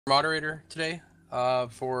moderator today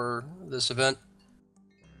for this event.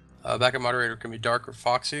 Backup moderator can be Dark or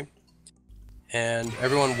Foxy. And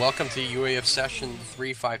everyone, welcome to UAF session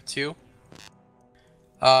 352.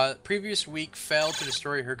 Previous week failed to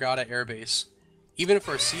destroy Hurghada airbase. Even if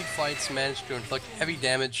our seed flights managed to inflict heavy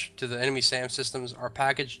damage to the enemy SAM systems, our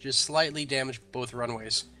package just slightly damaged both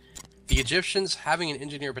runways. The Egyptians, having an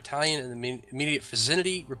engineer battalion in the immediate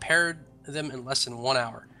vicinity, repaired them in less than 1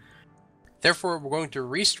 hour. Therefore, we're going to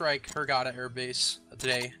restrike Hurghada airbase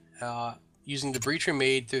today, using the breach we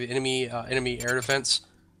made through the enemy air defense.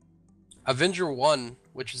 Avenger 1,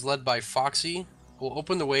 which is led by Foxy, will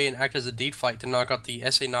open the way and act as a deed flight to knock out the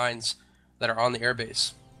SA-9s that are on the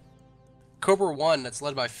airbase. Cobra 1, that's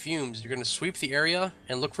led by Fumes, you're going to sweep the area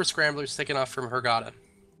and look for scramblers taken off from Hurghada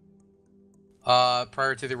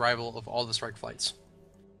prior to the arrival of all the strike flights.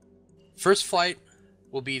 First flight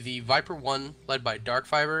will be the Viper 1, led by Dark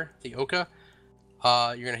Fiber, the Oka.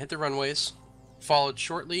 You're going to hit the runways, followed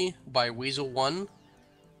shortly by Weasel 1.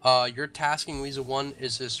 Your tasking Weasel 1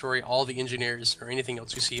 is to destroy all the engineers or anything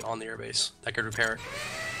else you see on the airbase that could repair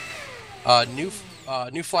it.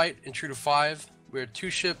 New flight, Intruder 5. We're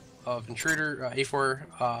 2-ship of Intruder,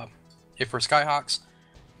 A4 Skyhawks.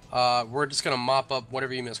 We're just going to mop up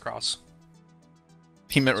whatever you miss cross.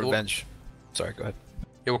 He meant revenge. Sorry, go ahead.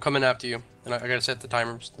 Yeah, we'll come in after you. And I gotta set the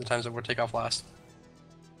times that we'll take off last.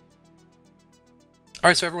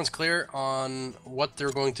 Alright, so everyone's clear on what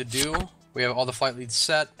they're going to do. We have all the flight leads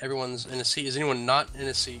set. Everyone's in a seat. Is anyone not in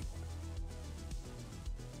a seat?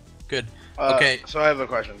 Good. Okay. So I have a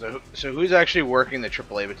question. So who's actually working the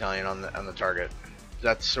AAA battalion on the target?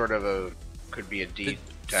 That's sort of could be a D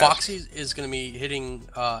task. Foxy is going to be hitting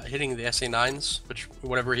the SA-9s, which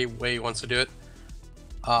whatever way he wants to do it.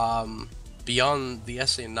 Beyond the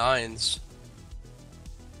SA-9s,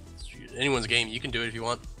 anyone's game. You can do it if you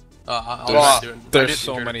want. There's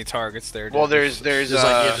so many targets there. Well, there's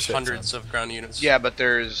like just hundreds of ground units. Yeah, but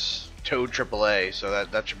there's towed AAA, so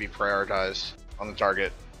that should be prioritized on the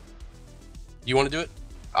target. You want to do it?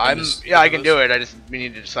 I can do it. We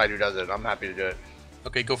need to decide who does it. I'm happy to do it.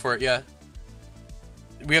 Okay, go for it. Yeah.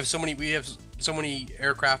 We have so many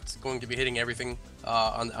aircraft going to be hitting everything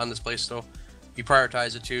on this place. So you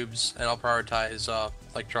prioritize the tubes, and I'll prioritize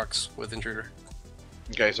like trucks with Intruder.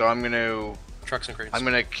 Okay, so I'm gonna trucks and crates. I'm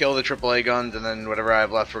gonna kill the AAA guns, and then whatever I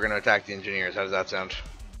have left, we're gonna attack the engineers. How does that sound?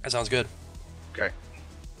 That sounds good. Okay.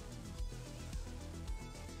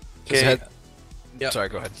 Okay. Yep. Sorry,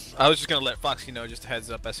 go ahead. I was just gonna let Foxy know. Just a heads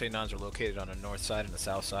up, SA-9s are located on the north side and the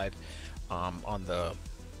south side, on the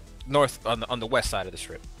west side of the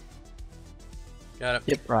strip. Got it.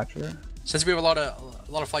 Yep, roger. Since we have a lot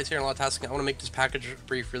of flights here and a lot of tasking, I want to make this package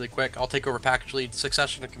brief really quick. I'll take over package lead.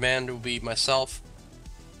 Succession of command will be myself,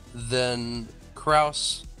 then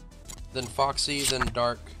Kraus, then Foxy, then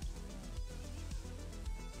Dark.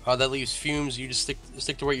 That leaves Fumes. You just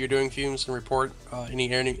stick to what you're doing, Fumes, and report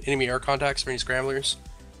any enemy air contacts or any scramblers.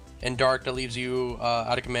 And Dark, that leaves you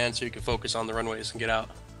out of command so you can focus on the runways and get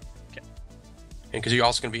out. Okay. And because you're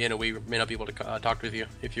also going to be in, we may not be able to talk with you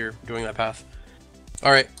if you're doing that path.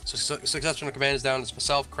 Alright, so succession of command is down. It's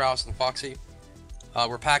myself, Kraus, and Foxy.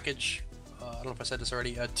 We're package, I don't know if I said this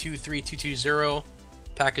already, 23220,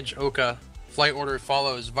 package Oka. Flight order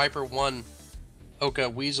follows: Viper 1, Oka,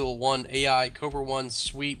 Weasel 1, AI, Cobra 1,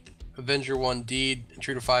 Sweep, Avenger 1, Deed,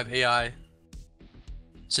 Intruder 5, AI.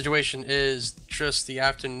 Situation is just the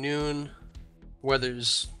afternoon.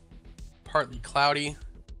 Weather's partly cloudy.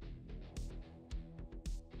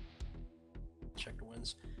 Check the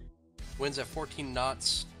winds. Winds at 14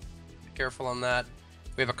 knots. Be careful on that.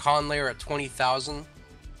 We have a con layer at 20,000.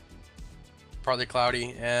 Partly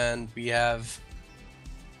cloudy, and we have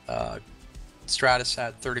Stratus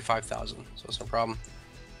at 35,000, so that's no problem.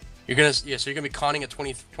 You're gonna be conning at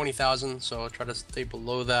 20,000, so try to stay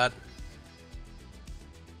below that.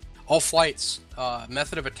 All flights,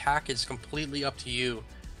 method of attack is completely up to you.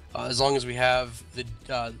 As long as we have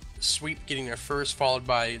the Sweep getting there first, followed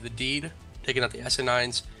by the Deed taking out the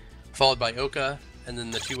SA-9s, followed by Oka, and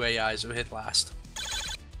then the 2 AIs will hit last.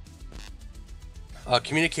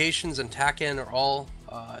 Communications and TAC-in are all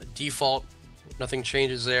default. Nothing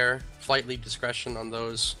changes there. Flight lead discretion on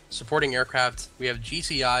those. Supporting aircraft, we have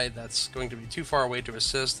GCI that's going to be too far away to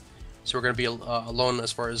assist, so we're going to be alone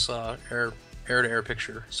as far as air-to-air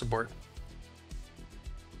picture support.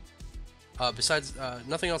 Besides,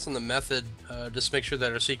 nothing else on the method. Just make sure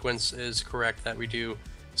that our sequence is correct, that we do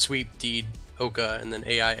Sweep, Deed, Oka, and then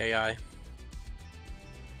AI.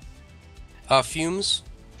 Fumes.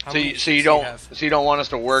 So you don't want us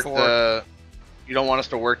to work the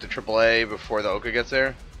AAA before the Oka gets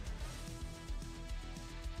there?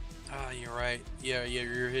 You're All right. Yeah.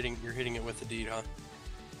 You're hitting it with the deed, huh?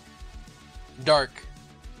 Dark.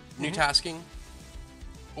 New tasking.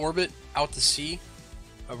 Orbit out to sea.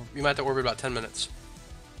 You might have to orbit about 10 minutes.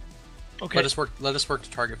 Okay. Let us work the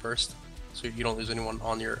target first, so you don't lose anyone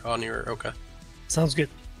on your Oka. Sounds good.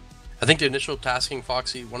 I think the initial tasking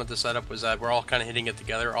Foxy wanted to set up was that we're all kind of hitting it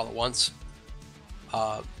together all at once.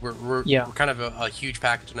 We're kind of a huge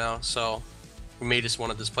package now, so we may just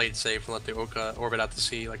want to just play it safe and let the Oka orbit out to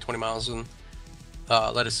sea like 20 miles and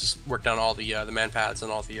let us just work down all the man pads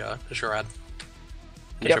and all the Assurad.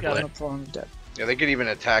 Yep, no problem with that. Yeah, they could even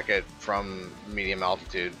attack it from medium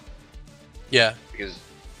altitude. Yeah. Because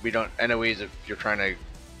we don't NOEs if you're trying to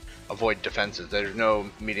avoid defenses. There's no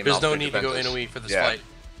medium There's altitude no need defenses. to go NOE for this flight.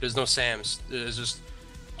 There's no SAMs. There's just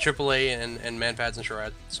AAA and man pads and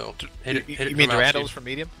Shurad. So hit it. You mean Durandals for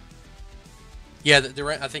medium? Yeah,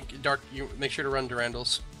 I think Dark. You make sure to run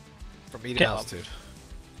Durandals. For medium altitude.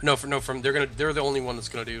 No, they're the only one that's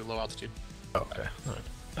gonna do low altitude. Oh, okay. All right.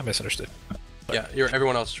 I misunderstood. Yeah,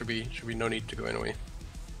 everyone else should be no need to go NOE.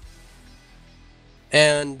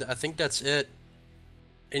 And I think that's it.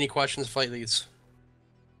 Any questions, flight leads?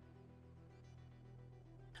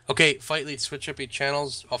 Okay, flight leads, switch up your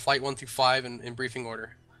channels. Flight 1 through 5 in briefing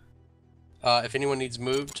order. If anyone needs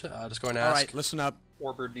moved, just go and ask. All right, listen up.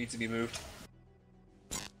 Warbird needs to be moved.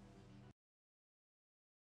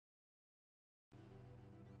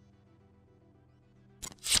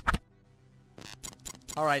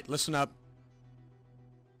 All right, listen up.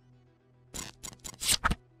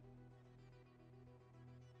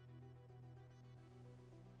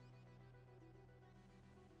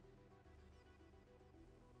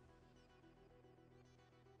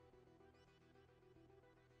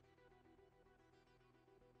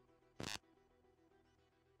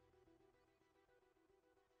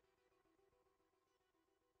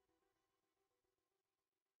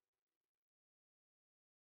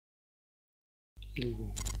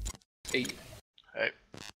 Hey. Hey.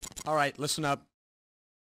 All right, listen up.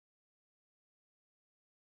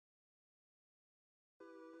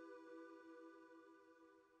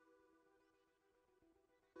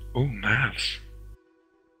 Oh, maths.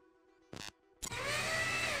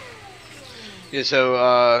 Yeah, so,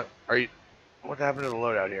 are you... What happened to the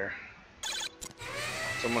loadout here?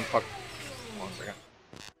 Someone fuck... 1 second.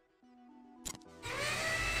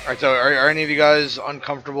 Alright, so are any of you guys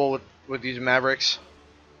uncomfortable with these Mavericks?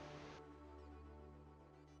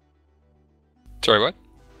 Sorry, what?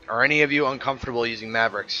 Are any of you uncomfortable using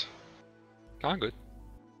Mavericks? I'm good.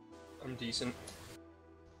 I'm decent.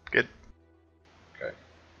 Good. Okay.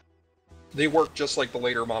 They work just like the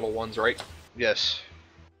later model ones, right? Yes.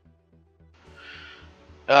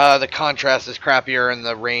 The contrast is crappier and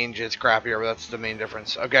the range is crappier, but that's the main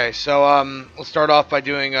difference. Okay, so let's start off by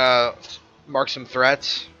doing mark some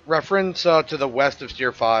threats. Reference to the west of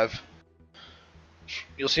Steer 5.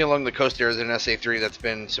 You'll see along the coast there is an SA-3 that's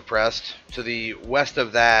been suppressed. To the west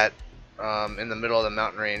of that, in the middle of the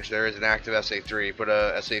mountain range, there is an active SA-3. Put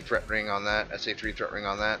a SA threat ring on that. SA-3 threat ring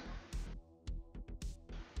on that.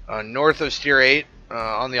 North of Steer 8,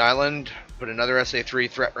 on the island, put another SA-3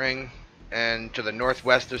 threat ring. And to the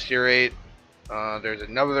northwest of Steer 8, there's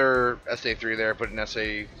another SA-3 there. Put an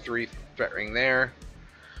SA-3 threat ring there.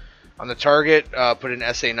 On the target, put an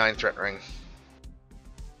SA-9 threat ring.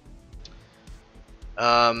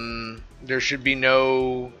 There should be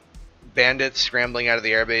no bandits scrambling out of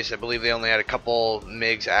the airbase. I believe they only had a couple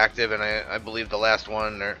MiGs active, and I believe the last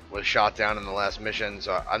one was shot down in the last mission,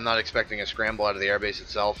 so I'm not expecting a scramble out of the airbase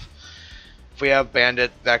itself. If we have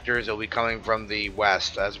bandit vectors, it'll be coming from the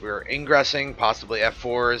west as we're ingressing, possibly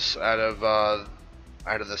F4s out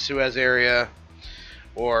of the Suez area,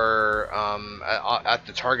 or at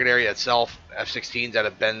the target area itself, F-16s out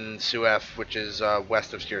of Ben Suef, which is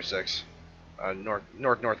west of Steer 6.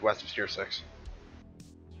 Northwest of Steer 6.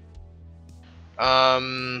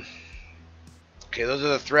 Okay, those are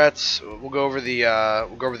the threats. We'll go over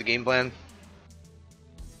the game plan.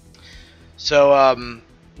 So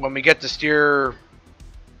when we get to Steer,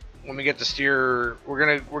 we're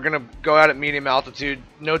gonna go out at medium altitude.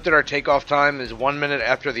 Note that our takeoff time is 1 minute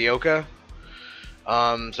after the Oka.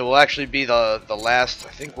 So we'll actually be the last.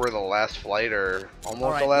 I think we're the last flight, or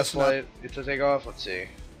almost the last flight to take off. Let's see.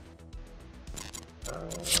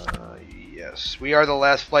 Yes, we are the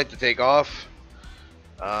last flight to take off.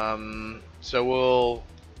 So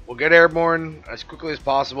we'll get airborne as quickly as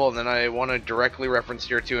possible, and then I want to directly reference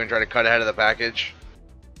Tier 2 and try to cut ahead of the package,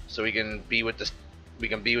 so we can be with the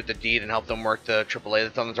deed and help them work the AAA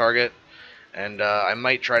that's on the target. And I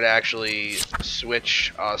might try to actually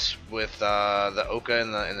switch us with the Oka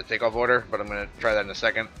in the takeoff order, but I'm gonna try that in a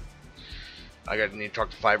second. I need to talk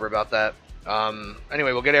to Fiber about that.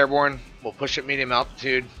 Anyway, we'll get airborne. We'll push at medium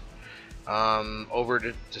altitude over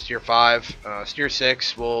to Steer 5. Steer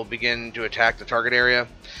 6 will begin to attack the target area.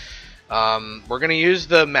 We're going to use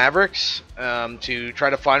the Mavericks to try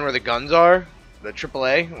to find where the guns are, the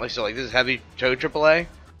AAA. So like this is heavy tow AAA.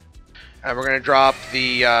 And we're going to drop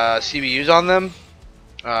the CBUs on them.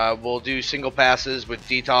 We'll do single passes with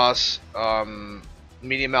DTOSS,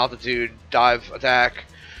 medium altitude dive attack,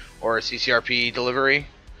 or a CCRP delivery.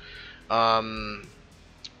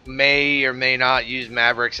 May or may not use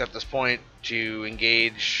Mavericks at this point to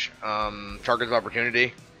engage targets of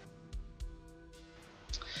opportunity.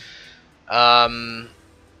 So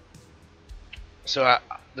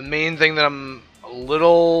the main thing that I'm a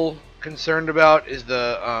little concerned about is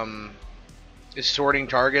the is sorting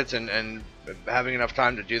targets and having enough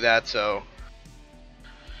time to do that. So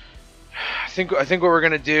I think what we're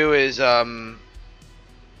gonna do is let's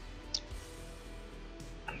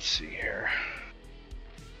see here.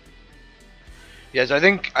 Yes, I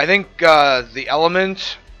think the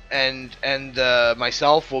element and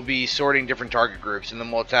myself will be sorting different target groups, and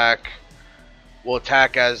then we'll attack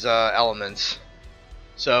as elements.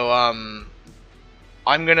 So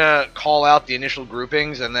I'm gonna call out the initial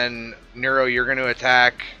groupings, and then Nero, you're gonna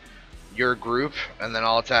attack your group, and then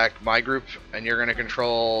I'll attack my group, and you're gonna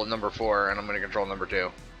control number 4, and I'm gonna control number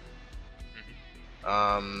 2.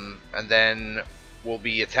 And then we'll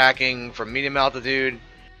be attacking from medium altitude.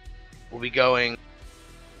 We'll be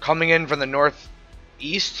coming in from the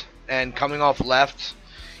northeast and coming off left,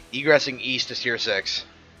 egressing east to Steer 6.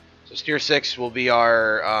 So Steer 6 will be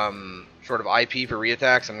our sort of IP for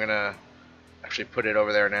reattacks. I'm gonna actually put it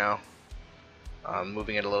over there now.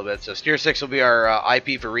 Moving it a little bit. So Steer 6 will be our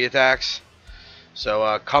IP for reattacks.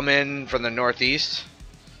 So come in from the northeast,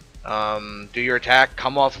 do your attack,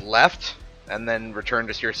 come off left, and then return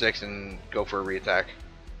to Steer 6 and go for a reattack.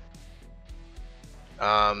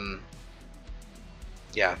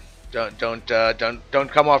 Yeah, don't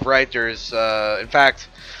come off right. There's in fact,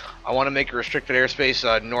 I want to make a restricted airspace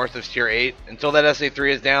north of Steer 8 until that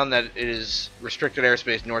SA3 is down. That it is restricted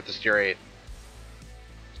airspace north of Steer 8.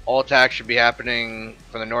 All attacks should be happening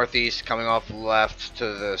from the northeast, coming off left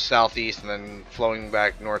to the southeast, and then flowing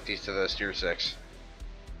back northeast to the Steer 6.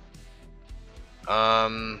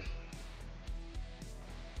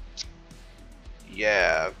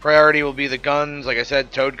 Yeah, priority will be the guns, like I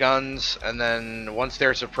said, towed guns, and then once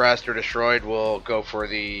they're suppressed or destroyed, we'll go for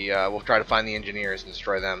the, we'll try to find the engineers and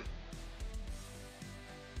destroy them.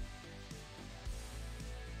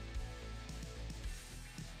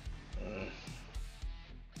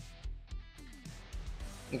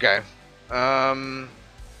 Okay.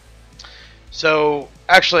 So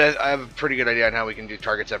actually, I have a pretty good idea on how we can do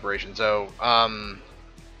target separation. So,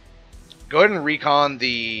 go ahead and recon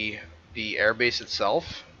the airbase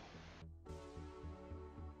itself.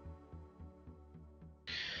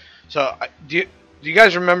 So, do you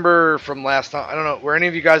guys remember from last time? I don't know. Were any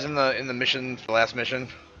of you guys in the mission, the last mission?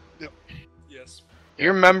 Yep. Yes. Do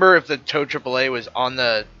you remember if the TOW AAA was on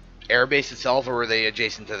the airbase itself, or were they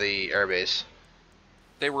adjacent to the airbase?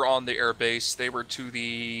 They were on the airbase. They were to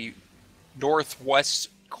the northwest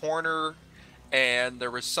corner, and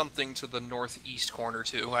there was something to the northeast corner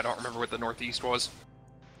too. I don't remember what the northeast was.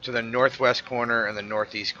 To the northwest corner and the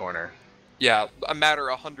northeast corner. Yeah, a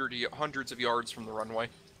matter of hundreds of yards from the runway.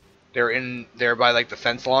 They're there by like the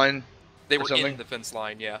fence line. They were in the fence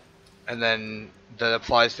line, yeah. And then that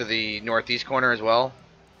applies to the northeast corner as well.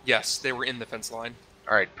 Yes, they were in the fence line.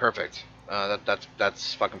 All right, perfect.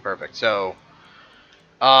 That's fucking perfect. So.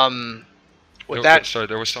 With that, sorry,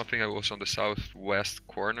 there was something that was on the southwest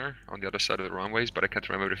corner on the other side of the runways, but I can't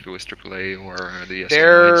remember if it was AAA or the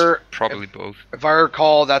there, probably both. If I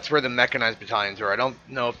recall, that's where the mechanized battalions were. I don't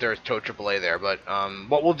know if there's TOW AAA there, but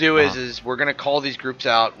what we'll do is we're gonna call these groups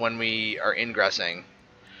out when we are ingressing.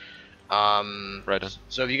 Right on.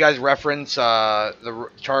 So if you guys reference the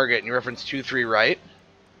target and you reference 2-3 right,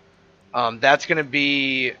 that's gonna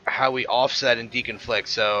be how we offset and deconflict.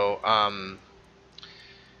 So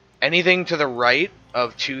anything to the right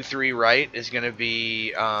of 2-3 right is going to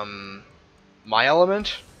be my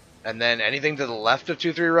element, and then anything to the left of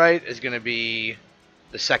 2-3 right is going to be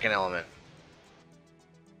the second element.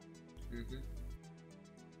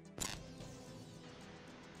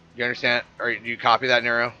 You understand? Or do you copy that,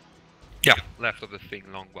 Nero? Yeah, left of the thing,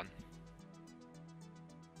 long one.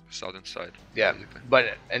 Southern side. Yeah,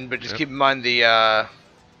 but just keep in mind the.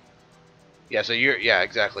 Yeah, so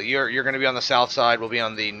exactly. You're going to be on the south side. We'll be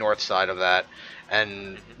on the north side of that,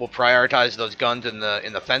 and we'll prioritize those guns in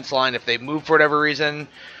the fence line. If they move for whatever reason,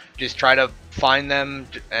 just try to find them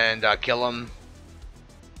and kill them.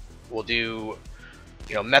 we'll do,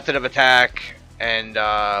 method of attack and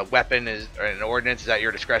weapon and ordnance is at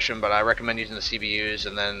your discretion, but I recommend using the CBUs.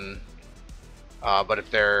 And then, but if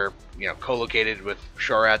they're co-located with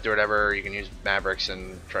SHORADs or whatever, you can use Mavericks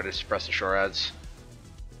and try to suppress the SHORADs.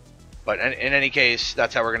 But in any case,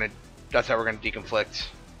 that's how we're gonna deconflict,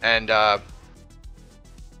 and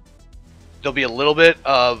there'll be a little bit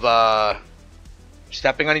of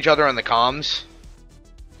stepping on each other on the comms.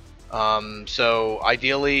 So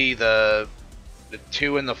ideally, the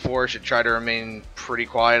 2 and the 4 should try to remain pretty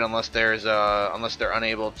quiet unless they're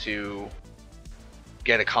unable to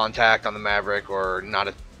get a contact on the Maverick, or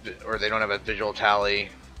they don't have a visual tally,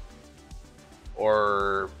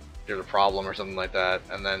 or there's a problem or something like that.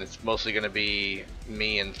 And then it's mostly going to be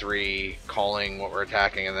me and 3 calling what we're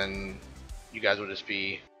attacking, and then you guys will just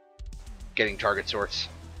be getting target sorts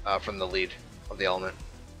from the lead of the element.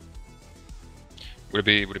 Would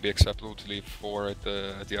it be acceptable to leave 4 at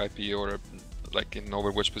the IP, or like in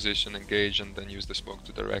Overwatch position, engage, and then use the smoke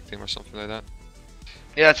to direct him or something like that?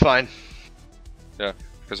 Yeah, that's fine. Yeah,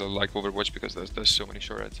 because I like Overwatch because there's so many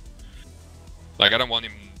SHORADs. Like, I don't want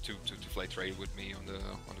him to fly trade with me on the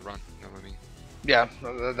run. You know what I mean? Yeah,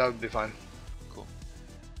 that would be fine. Cool.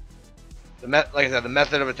 Like I said, the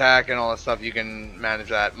method of attack and all that stuff, you can manage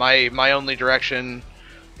that. My only direction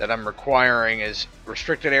that I'm requiring is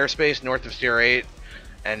restricted airspace north of Tier 8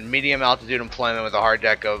 and medium altitude employment with a hard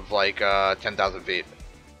deck of like 10,000 feet.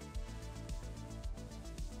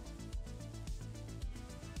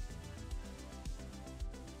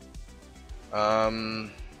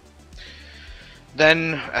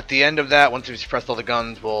 Then at the end of that, once we've suppressed all the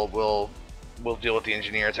guns, we'll deal with the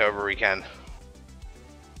engineers however we can,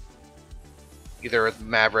 either with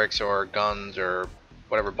Mavericks or guns or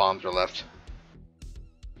whatever bombs are left.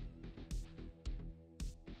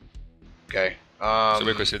 Okay. So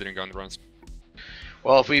we're considering gun runs.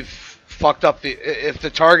 Well, if we've fucked up if the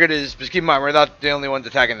target is, just keep in mind, we're not the only ones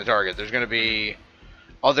attacking the target. There's going to be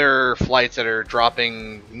other flights that are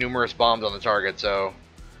dropping numerous bombs on the target, so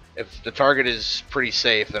if the target is pretty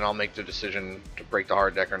safe, then I'll make the decision to break the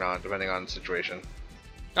hard deck or not, depending on the situation.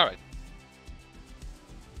 Alright.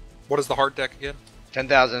 What is the hard deck again?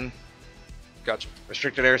 10,000. Gotcha.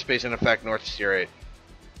 Restricted airspace in effect north of Tier 8.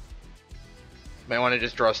 Might want to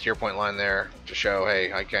just draw a steer point line there to show,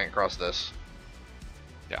 hey, I can't cross this.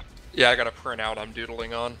 Yeah, I got a printout I'm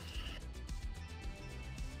doodling on.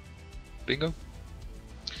 Bingo.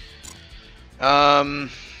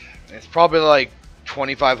 It's probably like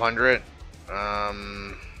 2,500. Yeah,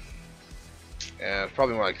 it's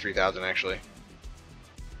probably more like 3,000 actually.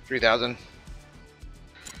 3,000.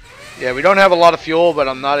 Yeah, we don't have a lot of fuel, but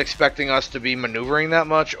I'm not expecting us to be maneuvering that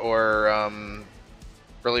much, or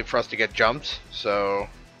really for us to get jumped. So,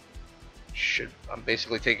 I'm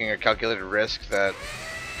basically taking a calculated risk that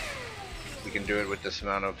we can do it with this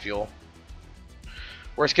amount of fuel.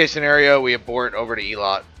 Worst case scenario, we abort over to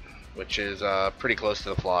ELOT, which is pretty close to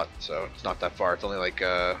the plot, so it's not that far. It's only like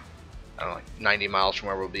I don't know, like 90 miles from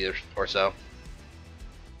where we'll be or so.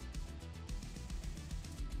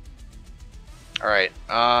 All right.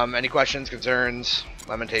 Any questions, concerns,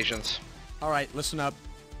 lamentations? All right, listen up.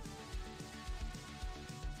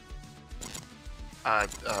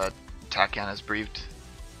 Takian has briefed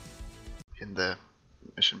in the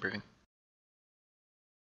mission briefing.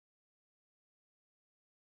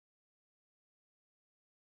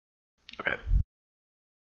 Okay.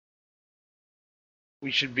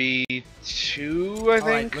 We should be 2, I think.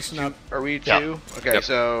 Alright, listen up. Are we 2? Yeah. Okay, Yep.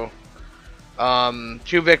 so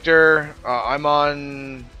 2 Victor. I'm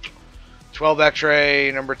on 12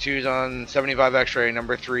 X-ray. Number 2's on 75 X-ray.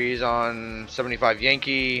 Number 3's on 75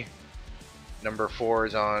 Yankee. Number 4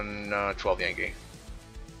 is on 12 Yankee.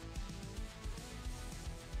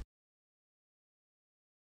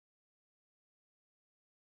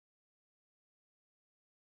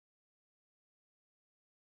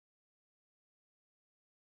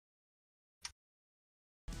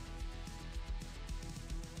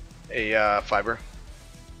 Hey, Fiber.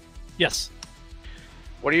 Yes.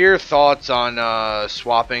 What are your thoughts on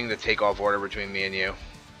swapping the takeoff order between me and you?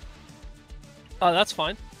 That's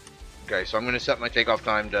fine. Okay, so I'm going to set my takeoff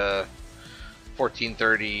time to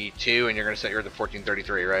 14:32, and you're going to set yours to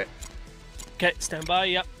 14:33, right? Okay, stand by.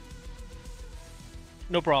 Yep.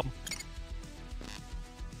 No problem.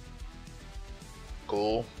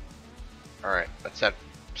 Cool. Alright, that's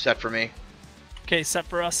set for me. Okay, set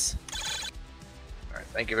for us. Alright,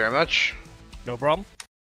 thank you very much. No problem.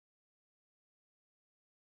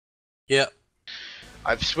 Yep.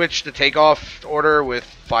 I've switched the takeoff order with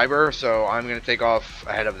Fiber, so I'm going to take off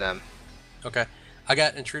ahead of them. Okay. I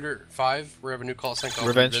got Intruder 5. We have a new call sign called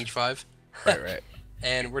Revenge. Revenge 5. Right, right.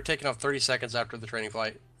 and we're taking off 30 seconds after the training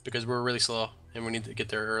flight because we're really slow and we need to get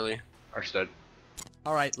there early. Understood.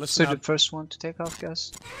 All right, listen So up. the first one to take off,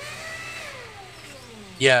 guys.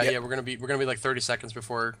 Yeah, yeah, we're gonna be like 30 seconds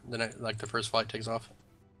before the first flight takes off.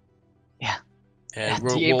 Yeah. And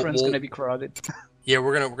The apron's gonna be crowded. Yeah,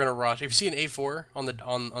 we're gonna rush. If you see an A4 on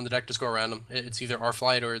the deck, just go around them. It's either our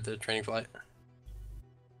flight or the training flight.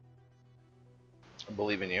 I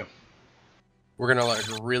believe in you. We're gonna like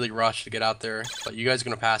really rush to get out there, but you guys are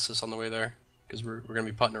gonna pass us on the way there because we're gonna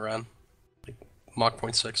be putting around like Mach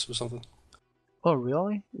 0.6 or something. Oh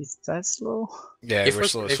really? Is that slow? Yeah, we're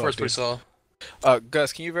slow as A4 is fuck, pretty slow.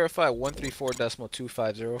 Gus, can you verify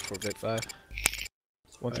 134.250 for Vic 5?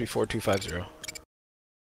 134.250.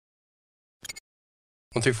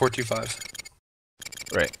 13425.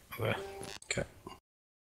 Right. Okay. Okay.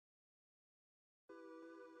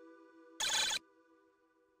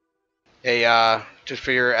 Hey, just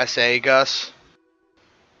for your SA, Gus.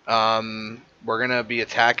 We're gonna be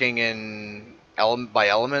attacking in by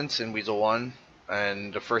elements in Weasel 1,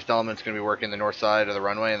 and the first element's gonna be working the north side of the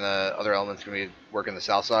runway, and the other element's gonna be working the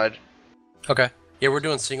south side. Okay. Yeah, we're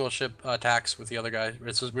doing single ship attacks with the other guy. We're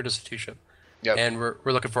just a 2-ship. Yep. And we're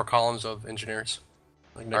looking for columns of engineers,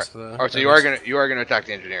 like next to the. Alright, so you are gonna attack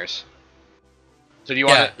the engineers. So do you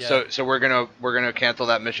want to? Yeah. So we're gonna cancel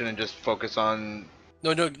that mission and just focus on.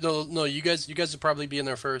 No. You guys will probably be in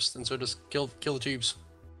there first, and so just kill the tubes,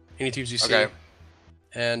 any tubes you see. Okay.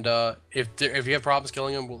 And if you have problems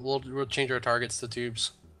killing them, we'll change our targets to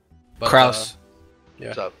tubes. But, Kraus, yeah.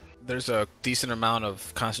 What's up? there's a decent amount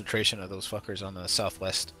of concentration of those fuckers on the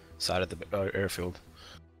southwest side of the airfield.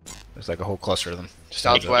 There's like a whole cluster of them. Just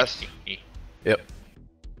Southwest. Yep.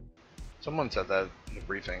 Someone said that in the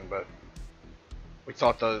briefing, but we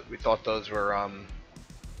thought those were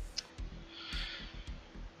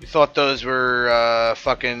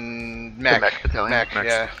fucking mech. Mech battalion. Mech,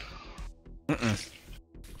 Mechs. yeah.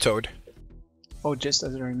 Toad. Oh, just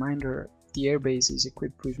as a reminder, the airbase is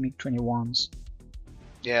equipped with MiG-21s.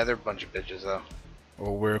 Yeah, they're a bunch of bitches though.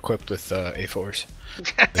 Well, we're equipped with A4s.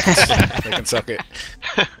 They can suck it.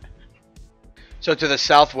 So to the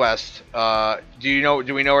southwest,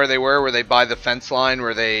 do we know where they were? Were they by the fence line?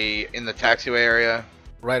 Were they in the taxiway area?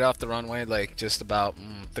 Right off the runway, like just about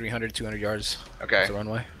 300, 200 yards Okay. off the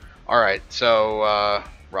runway. Alright, so,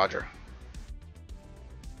 Roger.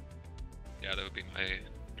 Yeah, that would be my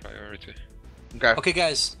priority. Okay. Okay,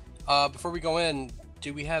 guys. Before we go in,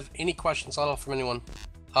 do we have any questions at all from anyone?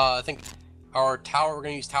 I think our tower. We're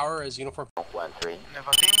gonna use tower as uniform. 1-3.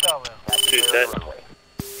 Never team tower. 2 set.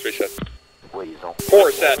 3 set. Weasel.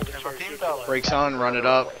 4 set. Never team tower. Brakes on, run it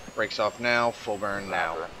up. Brakes off now, full burn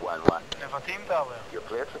now. 1-1. Never team tower. You're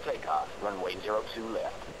cleared for takeoff. Runway 02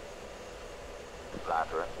 left.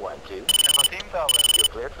 Flatter 1-2. Never team tower. You're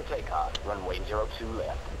cleared for takeoff. Runway 02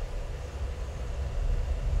 left.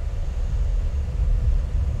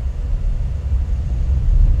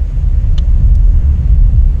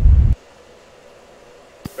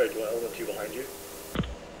 Right, well, element 2 behind you.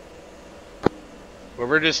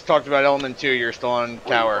 Whoever just talked about element 2, you're still on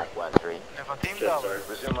tower. 1-3. Never team Shit, tower. sorry.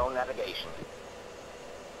 Resume on navigation.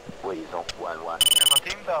 Weasel 1-1. Never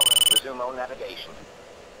team tower. Resume on navigation.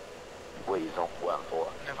 Weasel 1-4.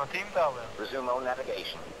 Never team tower. Resume on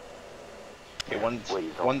navigation. Okay, one's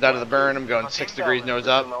Weasel, out of the burn. I'm going 6 degrees nose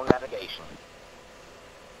up. Resume on navigation.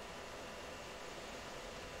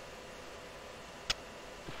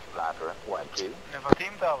 Flatter 1-2. Never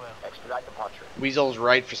team tower. Expedite departure. Weasel's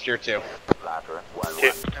right for steer 2. Flatter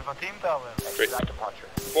 1-1. Never team tower. Expedite departure.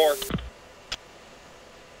 4.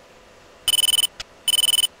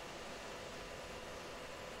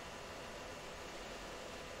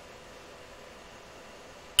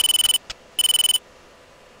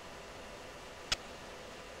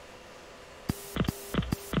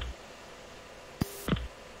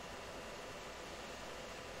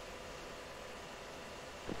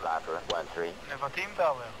 Flatter 1-3. Never team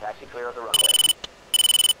tower. Taxi clear of the runway.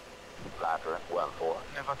 Flatter 1-4.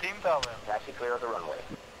 Never team tower. Taxi clear of the runway.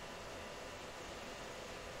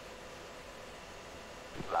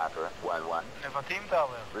 Flatter 1-1. Never team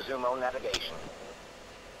tower. Resume on navigation.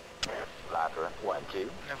 Flatter 1-2.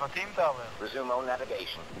 Never team tower. Resume on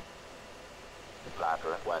navigation.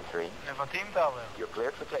 Flatter 1-3. Never team tower. You're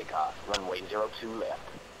cleared for takeoff. Runway 02 left.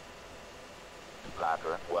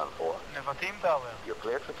 Flatter 1-4. Never team tower. You're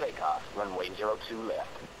cleared for takeoff. Runway 02 left.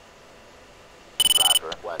 Flatter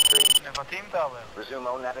 1-3. Never team tower. Resume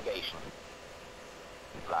on navigation.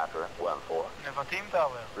 Flatter 1-4. Never team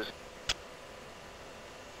tower.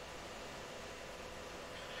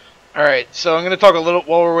 Alright, so I'm going to talk a little,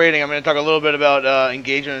 while we're waiting, I'm going to talk a little bit about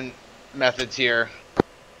engagement methods here.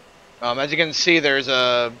 As you can see, there's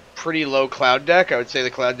a pretty low cloud deck. I would say the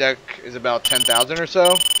cloud deck is about 10,000 or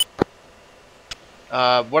so.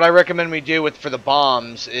 What I recommend we do for the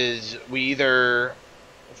bombs is we either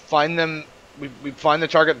find them, we find the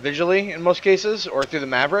target visually in most cases, or through the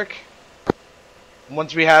Maverick.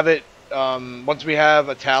 Once we have it, once we have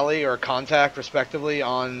a tally or a contact respectively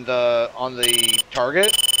on the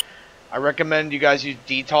target, I recommend you guys use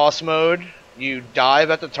DTOSS mode. You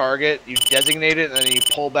dive at the target, you designate it, and then you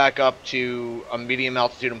pull back up to a medium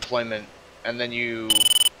altitude employment, and then you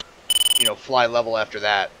fly level after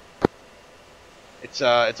that. It's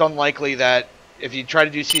unlikely that if you try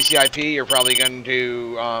to do CCIP, you're probably going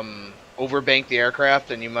to overbank the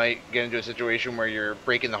aircraft, and you might get into a situation where you're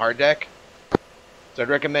breaking the hard deck. So I'd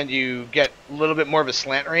recommend you get a little bit more of a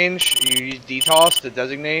slant range. You use DTOSS to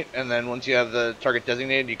designate, and then once you have the target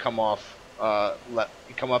designated, you come off.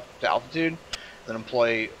 You come up to altitude, then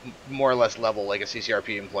employ more or less level like a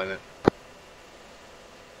CCRP employment.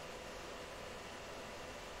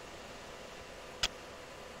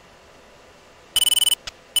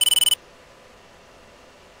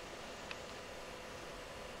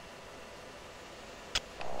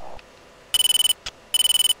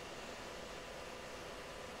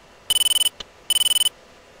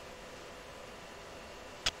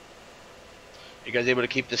 You guys able to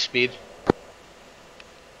keep the speed?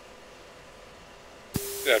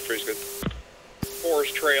 Yeah, pretty good.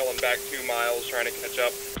 Forest trailing back 2 miles, trying to catch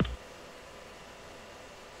up.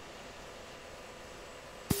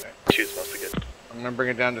 Two's mostly good. I'm gonna bring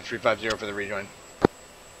it down to 350 for the rejoin.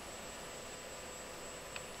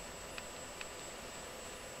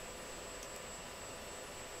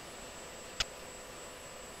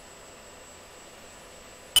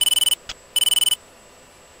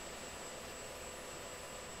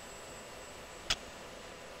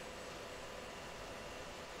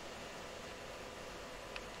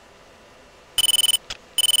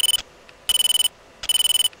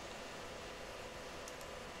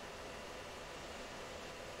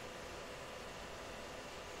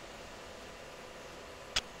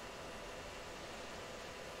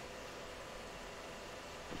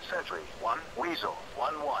 Sentry 1, Weasel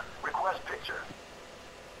 1-1, request picture.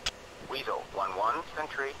 Weasel 1-1,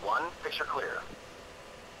 Sentry 1, picture clear.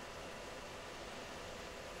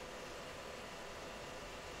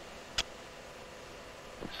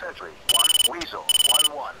 Sentry 1, Weasel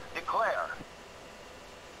 1-1, declare.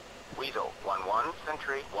 Weasel 1-1,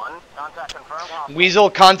 Sentry 1, contact confirmed. Weasel,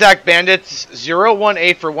 contact bandits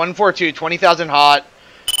 018 for 142, 20,000 hot,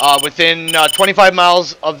 within 25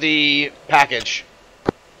 miles of the package.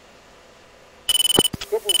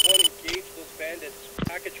 Cobra 1, engage those bandits.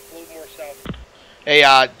 Package flow more south. Hey,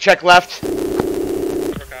 check left.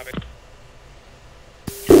 Copy.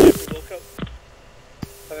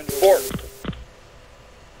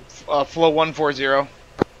 4. Flow 140.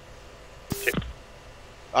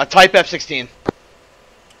 Type F-16.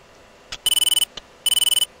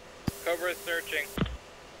 Cobra searching.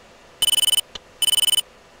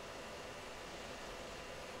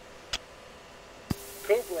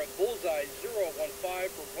 Cobra, bullseye 015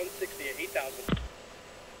 for 160 at 8,000.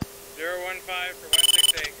 015 for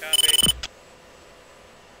 168, copy.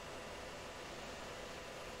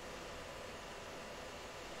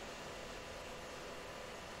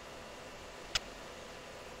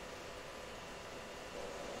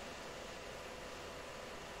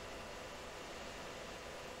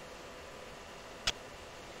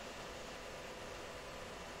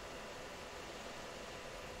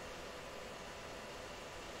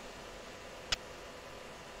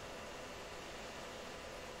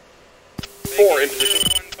 In position.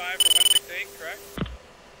 015 for 168, correct?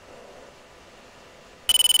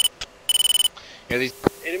 Yeah,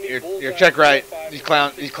 you're check right. These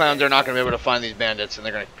clowns are not going to be able to find these bandits, and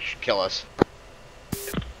they're going to kill us.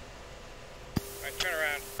 Alright, turn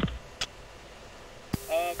around.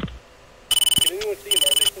 Can anyone see them?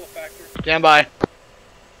 Are they still a factor? Stand by.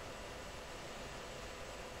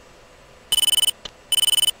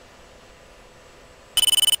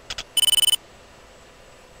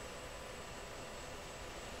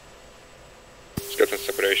 Got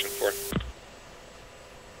separation for.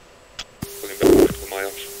 Pulling back 2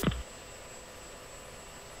 miles.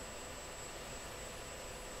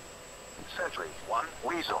 Sentry 1,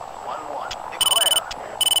 Weasel 1-1, declare.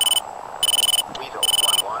 Weasel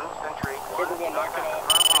 1-1, Sentry 1, Cobra 1, knock it off.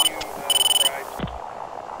 Continue, try.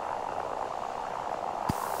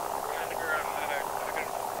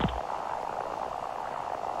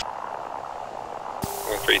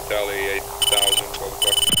 One 3 tally 8,000 12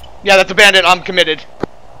 o'clock. Yeah, that's a bandit. I'm committed.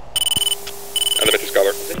 Element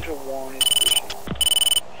discover.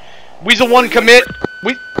 Weasel 1 commit.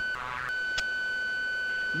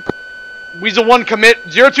 Weasel 1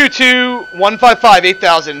 commit 022 155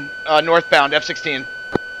 8000 northbound F-16.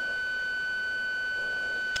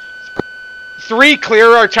 3 clear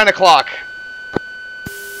our 10 o'clock.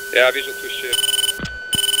 Yeah, visual 2 ship.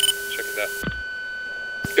 Checking that.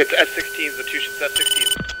 It's S-16s, the 2 ships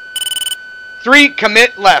S-16s. 3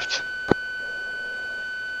 commit left.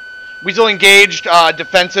 Weasel engaged,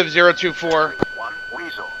 defensive 024. 1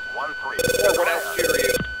 Weasel 13. What altitude are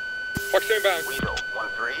you? Fox inbound. Weasel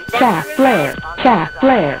 13. Chaff flare, chaff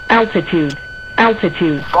flare, altitude,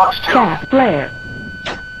 altitude, Fox 2. chaff flare.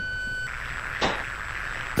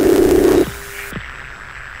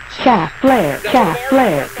 Chaff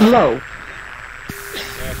flare, low. Yeah,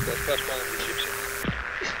 that's flash one of the ships.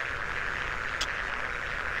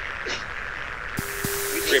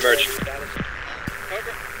 Pre-merge.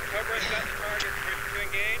 Cobra got the target.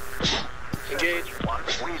 Engage. 1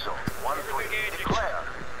 Weasel 13. Declare.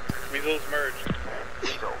 Weasels merged.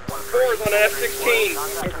 Weasel 13. 4 is on an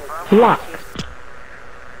F-16. Lock,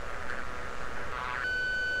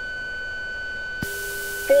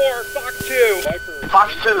 Fox 2. Fox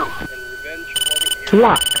 2.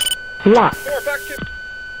 lock, lock, 4, Fox 2.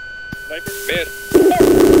 Viper. Mid.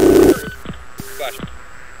 Flash.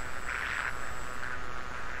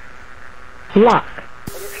 lock,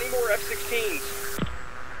 Are there any more F-16s?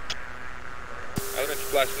 Element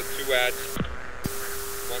flash with 2 ads.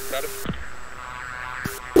 1 status.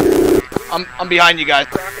 I'm behind you guys.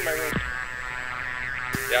 Rock in my room.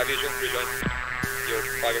 Yeah, visual, rejoin. Yo,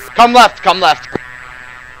 5. Come left, come left.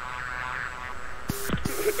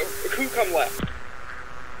 Who come left?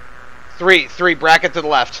 3, bracket to the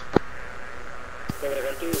left.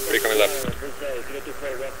 3 coming left.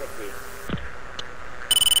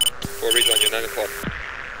 4 rejoin, you're 9 o'clock.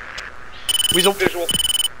 Weasel. Visual.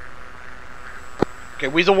 Okay,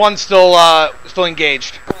 Weasel 1 still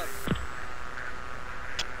engaged.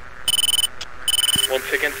 1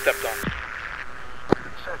 second, stepped on.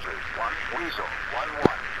 Sentry 1 Weasel 11.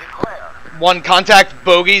 Declare. 1 contact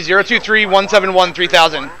bogey 023 171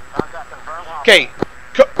 3000. Contact confirmed. Okay,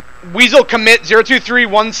 Weasel commit 023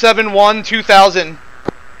 171 2000.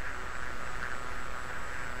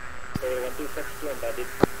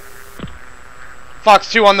 Fox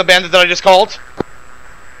 2 on the bandit that I just called.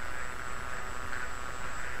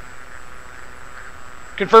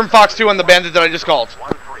 Confirm Fox 2 on the bandit that I just called.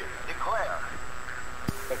 1-3. Declare.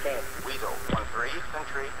 Weasel 1-3.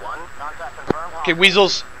 Sentry 1. Contact confirmed. Okay,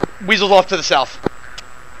 Weasel's off to the south.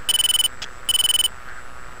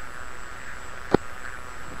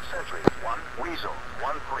 Sentry 1. Weasel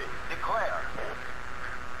 1-3. Declare.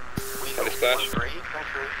 Weasel 1-3. Sentry 1.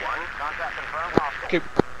 Contact confirmed. Hostile. Okay.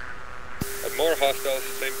 More hostiles,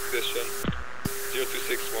 same position.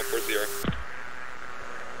 026 140.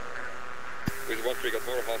 With 1-3 got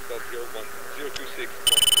more hostiles. 026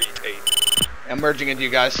 138. I'm merging into you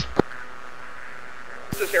guys.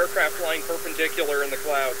 This aircraft flying perpendicular in the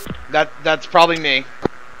clouds. That's probably me.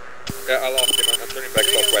 Yeah, I lost him. I'm turning back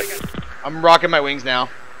southwest. I'm rocking my wings now.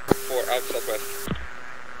 4 out southwest.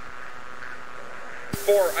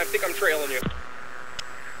 4, I think I'm trailing you.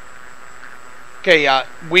 Okay,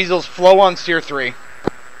 Weasel's flow on steer 3.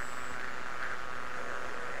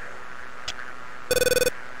 We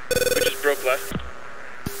just broke left.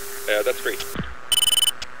 Yeah, that's free.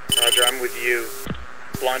 Roger, I'm with you.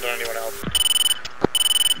 Blind on anyone else.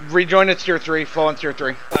 Rejoin at steer 3, flow on steer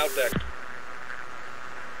 3. Cloud deck.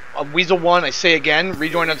 Weasel 1, I say again,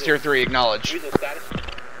 rejoin on steer 3, acknowledge. Weasel status?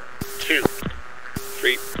 2.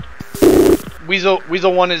 3.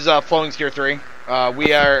 Weasel 1 is flowing steer 3.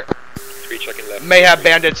 We are 3 checking left. may have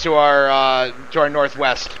bandits to our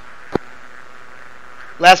northwest.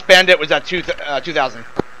 Last bandit was at 2000. Cobra,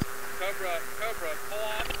 pull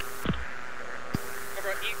off.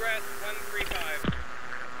 Cobra, egress 135.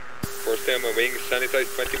 4 stay on my wings,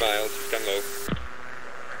 sanitize 20 miles, stand low.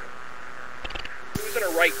 Who's in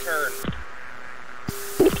a right turn?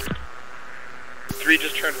 3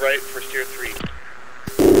 just turned right for steer 3.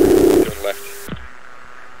 Doing left.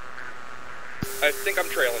 I think I'm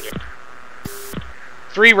trailing you.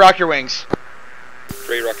 3, rock your wings.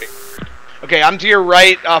 3 rocking. Okay, I'm to your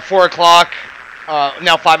right, 4 o'clock,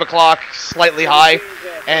 now 5 o'clock, slightly high,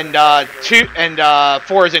 and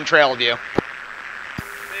 4 is in trail of you.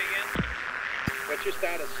 Say again. What's your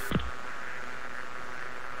status?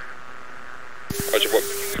 Roger, what?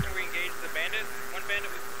 We engaged the bandits. 1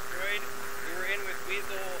 bandit was destroyed. We were in with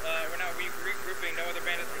Weasel. We're now regrouping. No other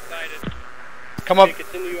bandits were sighted.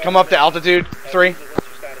 Come up to altitude 3. What's your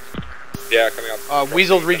status? Yeah, coming up.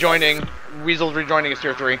 Weasel's rejoining at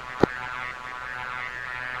steer 3.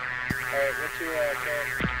 Alright, what's your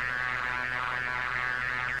carriage?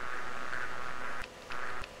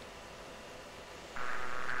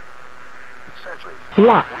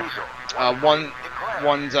 Locked.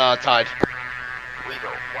 One's tied. Weasel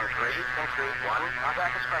 1-3, Sentry 1,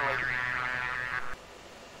 contact is friendly.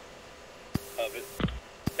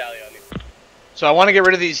 Tally on you. So I want to get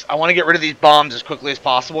rid of these. I want to get rid of these bombs as quickly as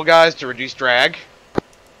possible, guys, to reduce drag.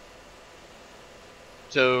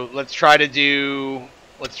 So let's try to do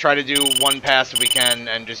one pass if we can,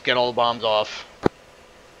 and just get all the bombs off.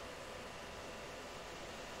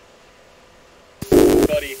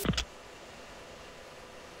 Buddy.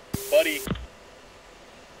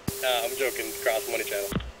 I'm joking. Cross money channel.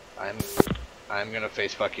 I'm gonna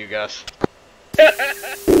face fuck you, Gus.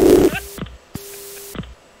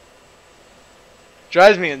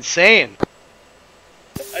 Drives me insane.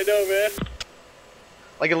 I know, man.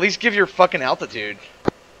 Like, at least give your fucking altitude.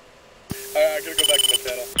 I'm gonna go back to my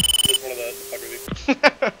channel. Just one of the fuck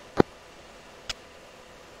with you.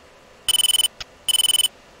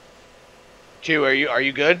 Q, are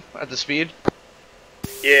you good at the speed?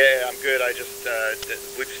 Yeah, I'm good. I just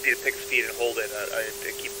we just need to pick speed and hold it. I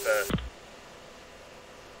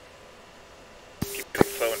keep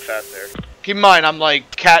getting slow and fast there. Keep in mind, I'm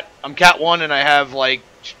Cat 1, and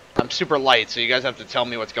I'm super light, so you guys have to tell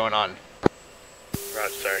me what's going on.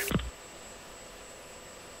 Right, sorry.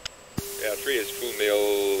 Yeah, 3 is full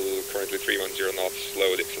mill, currently 310 knots,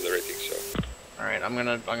 slowly accelerating, so. Alright, I'm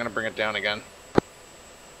gonna bring it down again.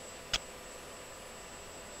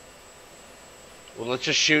 Well, let's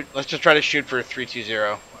just try to shoot for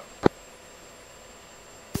 320.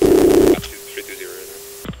 320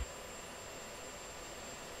 right now.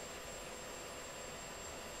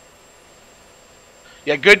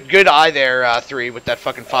 Yeah, good eye there, 3, with that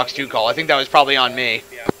fucking Fox 2 call. I think that was probably on me.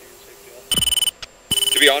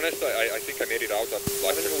 To be honest, I think I made it out at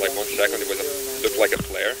like 1 second. It looked like a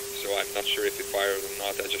flare, so I'm not sure if it fired or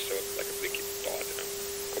not. I just saw like a blinky dot and I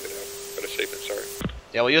called it out. Better safe than sorry.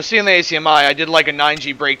 Yeah, well, you'll see in the ACMI, I did like a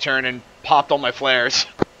 9G brake turn and popped all my flares.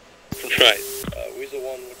 Right. Weasel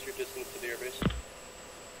 1, what's your distance to the airbase?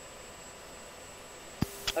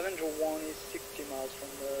 Avenger 1 is 60 miles from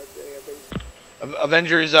the airbase.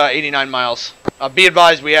 Avengers, 89 miles. Be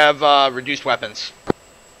advised, we have reduced weapons.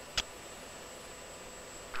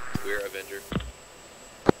 We're Avenger.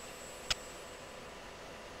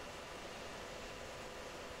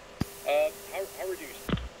 How reduced?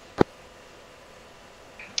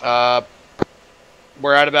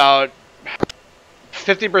 We're at about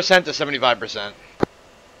 50% to 75%.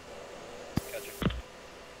 Gotcha.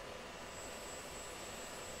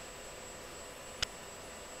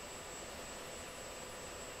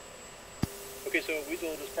 Okay, so Weasel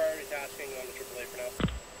is priority tasking on the AAA for now.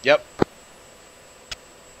 Yep.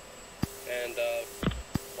 And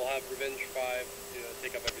we'll have Revenge 5 to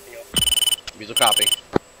take up everything else. Weasel copy.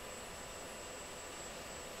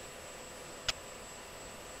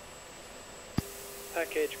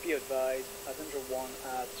 Package, be advised, Avenger 1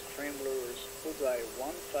 at Scramblers, Bullseye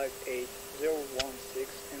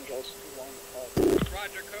 158016, Angels 1 off.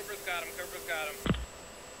 Roger, Cobra's got him, Cobra's got him.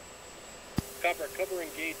 Copper, cover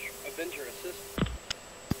engage, Avenger assist.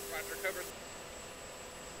 Roger, Cobra's...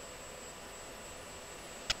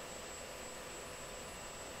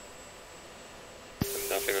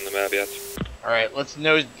 Nothing on the map yet. Alright, let's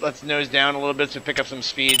nose down a little bit to pick up some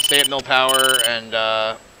speed, stay at mill power, and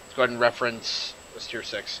let's go ahead and reference this tier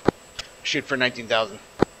 6. Shoot for 19,000.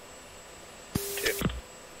 Okay.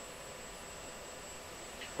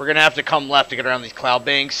 We're gonna have to come left to get around these cloud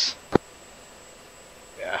banks.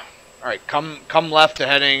 Yeah. Alright, come left to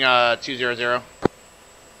heading 200. Okay,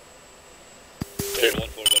 1-4,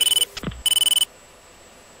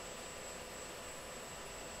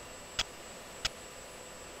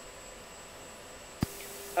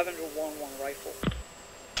 Avenger 1 rifle.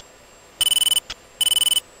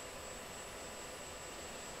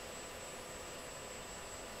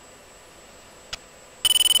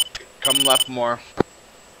 Come left more.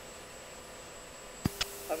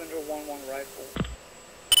 Avenger 1 rifle.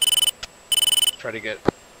 Try to get.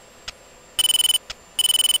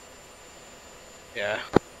 Yeah.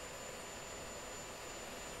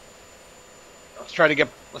 Let's try to get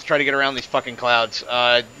around these fucking clouds.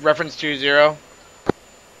 Reference 20.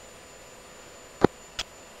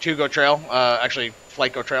 2 go trail. Actually,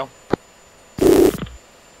 flight go trail.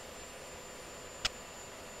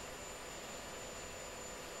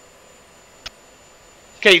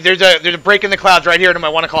 Okay, there's a break in the clouds right here to my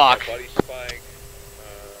 1 o'clock. Buddy spike,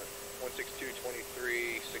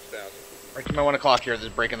 16223, 6000. Right to my 1 o'clock here.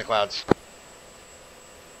 There's a break in the clouds.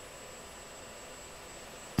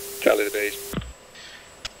 Tally the base.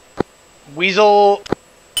 Weasel's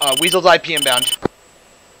IP inbound.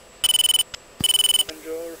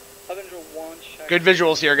 Avenger 1 check. Good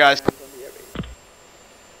visuals here, guys.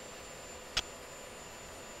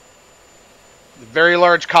 Very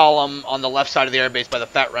large column on the left side of the airbase by the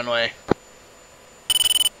fat runway.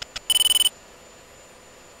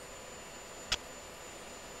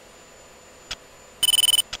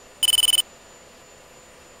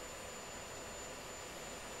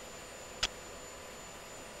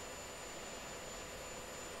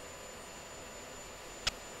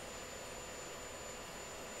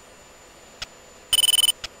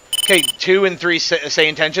 Okay, 2 and 3 say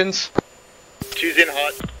intentions. 2's in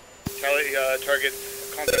hot. Tally, target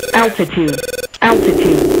contact. Altitude.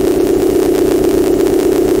 Altitude.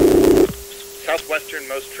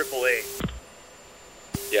 Southwesternmost AAA.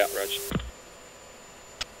 Yeah, Raj.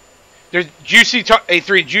 There's juicy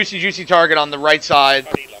A3, juicy target on the right side,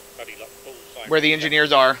 where the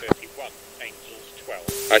engineers are.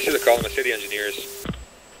 I see the column. I see the engineers.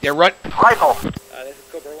 Yeah, run. Rifle. This is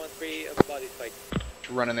Cobra 1-3 of body spike.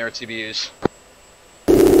 Run in there at CBUs.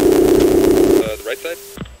 The right side.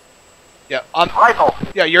 Yeah, Rifle.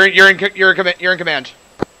 Yeah, you're in command.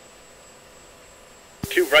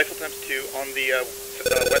 2 rifle times 2 on the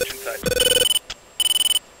western side.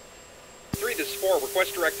 3, this is 4.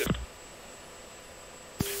 Request directive.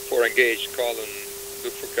 4 engaged. Call and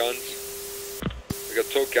look for guns. We got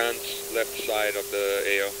tow guns left side of the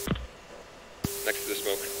AO. Next to the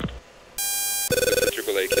smoke. Look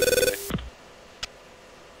for AAA.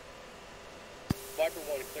 Viper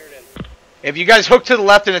 1 cleared in. If you guys hook to the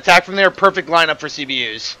left and attack from there, perfect lineup for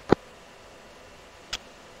CBUs.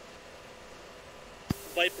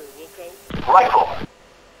 Viper, Wilco. Rifle.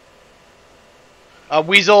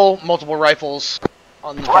 Weasel, multiple rifles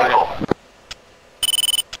on the target. Rifle.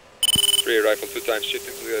 3 rifle 2 times. Shoot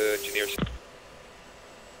into the engineers.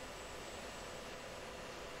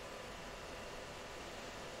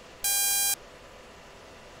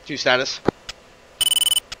 Two status.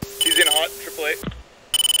 2's in hot. AAA.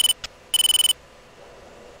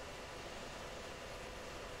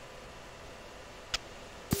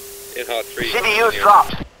 In hot 3. CBU's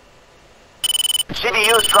dropped.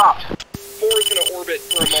 CBU's dropped. 4 is gonna orbit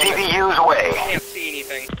for a moment. CBU's away. Can't see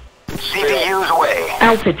anything. CBU's away.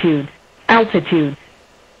 Altitude. Altitude.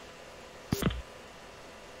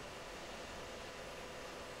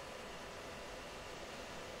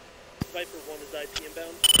 Viper 1 is IP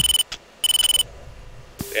inbound.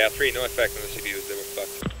 Yeah, 3. No effect on the CPUs. They were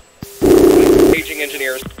fucked. Paging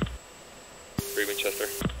engineers. 3 Winchester.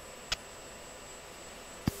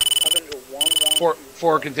 Avenger 1-1.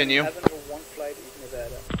 4 continue. Avenger 1 flight is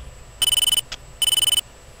Nevada.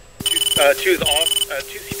 2's off.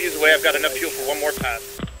 2 CPUs away. I've got enough fuel for one more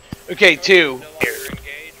pass. Okay, 2.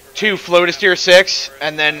 2 flow to steer 6,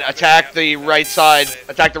 and then attack the right side.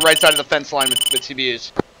 Attack the right side of the fence line with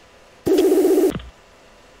CBUs.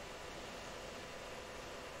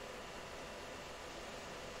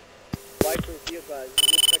 Viper, be advised.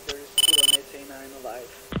 It looks like there is still an 8A9 alive.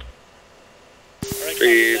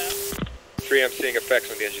 3, I'm seeing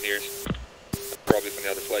effects on the engineers. Probably from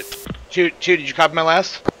the other flight. 2, did you copy my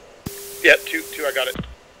last? Yep, 2, I got it.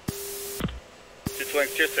 2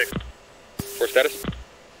 flanks, tier 6. 4 status.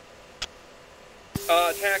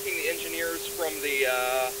 Attacking the engineers from the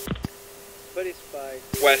Buddy spike.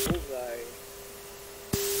 West. Bullseye.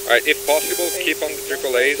 Alright, if possible, keep on the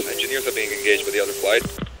AAAs. Engineers are being engaged by the other flight.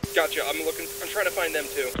 Gotcha. I'm trying to find them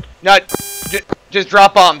too. No, just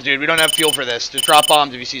drop bombs, dude. We don't have fuel for this. Just drop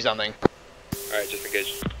bombs if you see something. Alright, just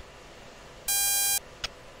engage.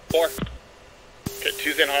 4. Okay,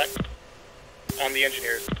 2's in hot. On the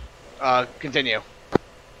engineers. Continue.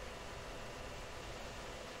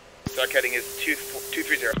 Dark heading is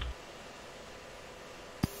 230.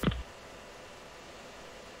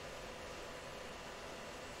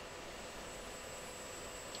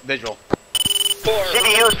 Visual. 4.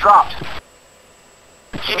 CBU's dropped.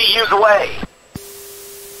 CBU's away.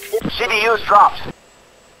 CBU's dropped.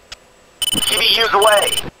 CBU's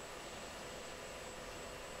away.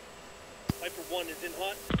 Viper 1 is in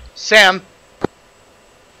hot. Sam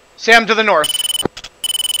to the north.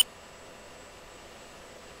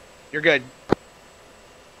 You're good.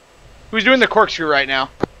 Who's doing the corkscrew right now?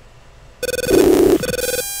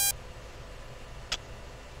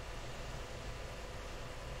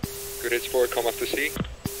 Good hits forward, come off the sea.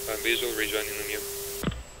 Visual, rejoining on you.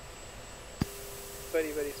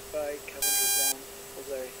 Buddy spike. Avenger 1.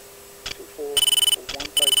 Bullseye. 2-4.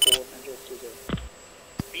 154. Angels 20.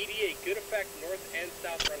 BDA, good effect north and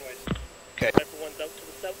south runways. Okay. Viper 1's out to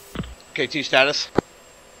the south. Okay, 2 status.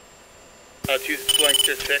 2's flanks,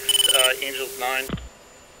 tier 6. Angels 9.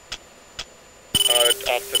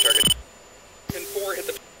 Off the target. And 4 hit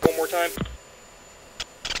the one more time.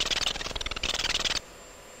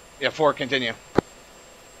 Yeah, 4 continue.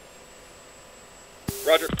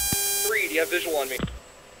 Roger. 3, do you have visual on me?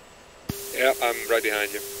 Yeah, I'm right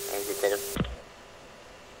behind you. I'll go cover.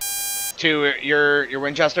 2, you're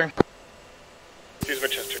Winchester? 2's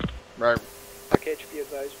Winchester. Right. Package be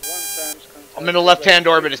advised, 1 times contact. I'm in the left-hand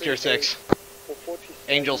orbit, it's tier 6. For 47,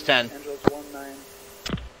 Angels 10. Angels 19.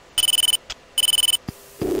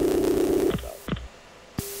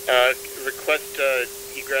 Request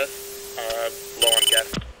egress, low on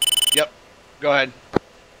gas. Yep, go ahead.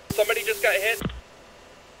 Somebody just got hit.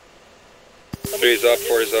 3 is up,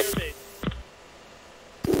 4 is up.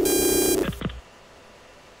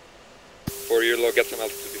 4, you're low, get some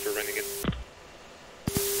altitude before running in.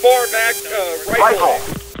 4 back, rifle.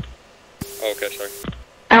 Oh, okay, sorry.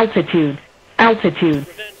 Altitude. Altitude.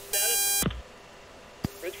 Revenge status.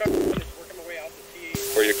 Ridge 5 is working my way out to sea.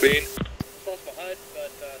 4, you're clean. Close to HUD,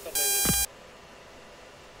 but something.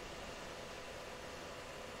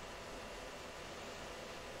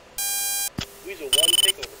 Weasel 1,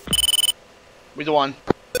 take over. Weasel 1.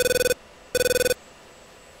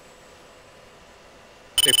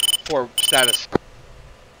 Okay, 4, status.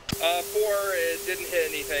 4, it didn't hit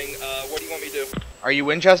anything. What do you want me to do? Are you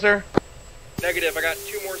Winchester? Negative, I got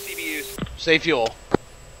 2 more CBUs. Say fuel.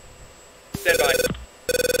 Stand by.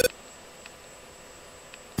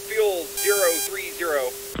 Fuel 030.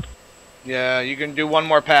 Yeah, you can do 1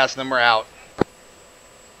 more pass and then we're out.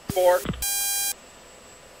 4.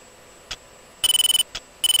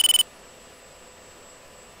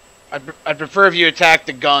 I'd prefer if you attack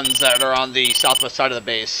the guns that are on the southwest side of the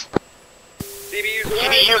base.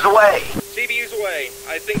 CBUs away. CBUs away. CBUs away.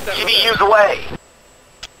 I think that CBUs away.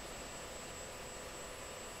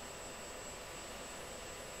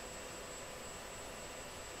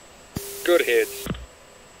 Good hits.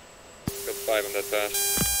 Got 5 on that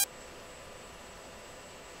pass.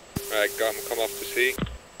 Alright, come off to sea.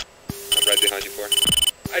 I'm right behind you, 4.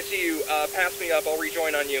 I see you. Pass me up. I'll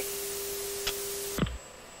rejoin on you.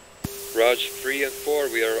 Raj, 3 and 4,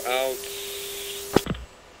 we are out.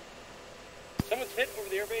 Someone's hit over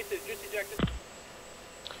the airbase. It's just ejected.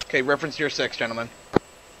 Okay, reference tier 6, gentlemen.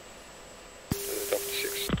 Top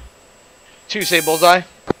 6. 2, say bullseye.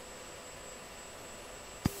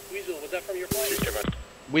 Weasel, was that from your flight?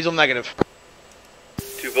 Weasel negative.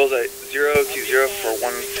 2 bullseye, 020 for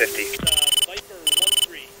 150. Viper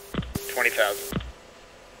 1-3. 20,000.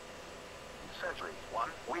 Sentry 1,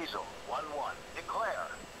 Weasel 1-1. Declare.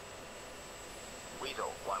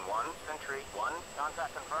 Weasel 1-1. Sentry 1.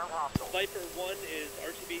 Contact confirmed. Hostile. Viper 1 is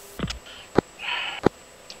RTB.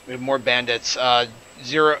 We have more bandits.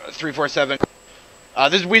 0347.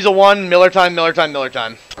 This is Weasel 1, Miller time, Miller time, Miller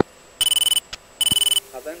time.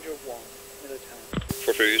 Avenger 1, Miller time.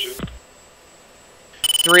 4 usual.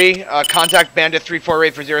 3, contact bandit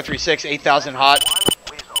 348 for 036, 8,000 hot.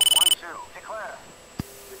 Weasel 1-2. Declare.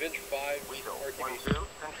 Revenge 5. Weasel 1-2.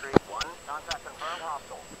 Sentry 1. Contact confirmed.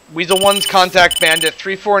 Hostile. Weasel 1's contact bandit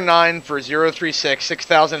 349 for 036,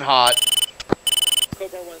 6,000 hot.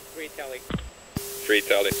 Cobra 1-3 tally. 3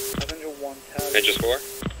 tally. Avenger 1 tally. And just 4?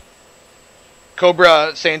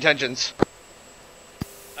 Cobra, say intentions.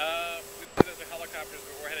 Those are helicopters,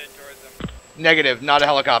 but we're headed towards them. Negative, not a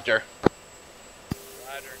helicopter.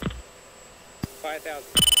 Roger. 5,000.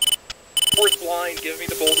 Force blind, give me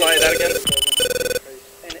the bullseye of that again.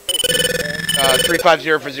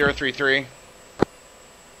 350 for 033.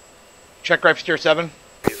 Check rifle tier 7.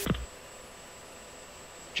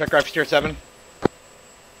 Check rifle tier 7.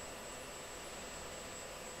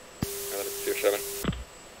 Tier 7.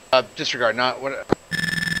 Disregard, not what.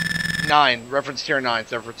 9, reference tier 9,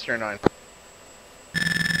 reference tier 9.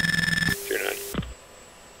 Tier 9.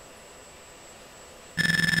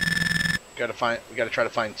 We gotta try to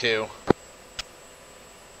find 2.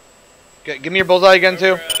 Give me your bullseye again,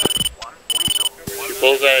 2.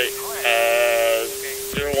 Bullseye,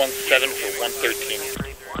 017 for 113.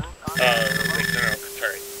 Wait, no,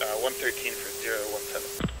 sorry. 113 for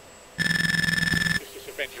 017. This is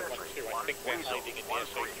Avenger 1-2. I think that's landing in the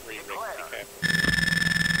SA-3 rig. Okay.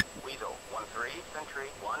 Weasel 1-3. Sentry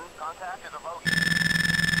 1. Contact is a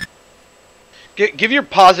bogey. Give your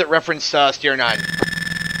posit reference steer 9.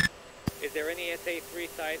 Is there any SA-3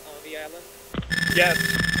 site on the island? Yes.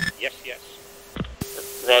 Yes, yes.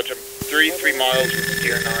 Roger. 3 miles from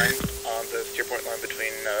steer 9 on the steer point line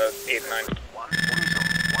between 8 and 9. 1 Weasel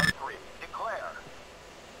 1-3. Declare.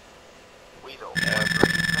 Weasel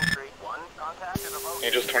 1-3. Sentry 1. Contact is a bogey.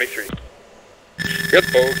 Angels 23. Got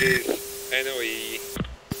bogeys. NOE.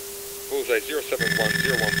 Bullseye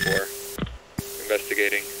 071014.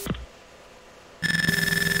 Investigating.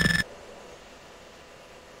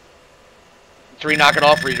 3, knock it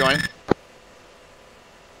off, rejoin.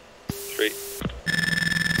 3.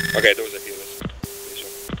 Okay, those are healers.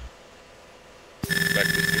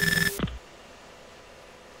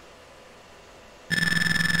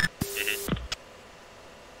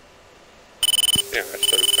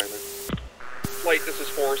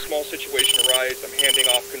 small situation arise, I'm handing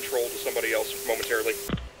off control to somebody else momentarily.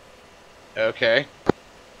 Okay.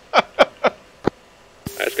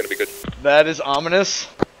 That's gonna be good. That is ominous.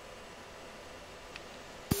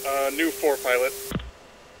 New 4 pilot.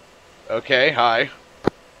 Okay, hi.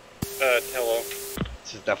 Hello.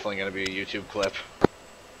 This is definitely going to be a YouTube clip.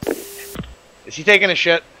 Is he taking a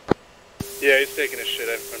shit? Yeah, he's taking a shit.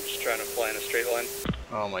 I'm just trying to fly in a straight line.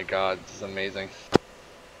 Oh my god, this is amazing.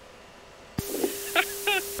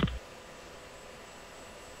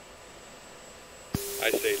 I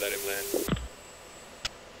say let him land.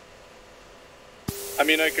 I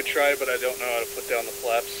mean, I could try, but I don't know how to put down the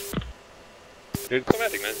flaps. Dude, It's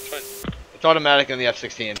automatic, man. It's fine. it's automatic in the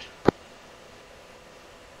F-16.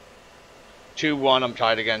 2-1, I'm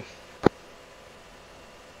tied again.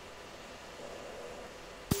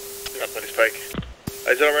 Got buddy Spike.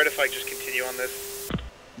 Is it alright if I just continue on this?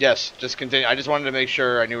 Yes, just continue. I just wanted to make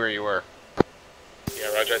sure I knew where you were.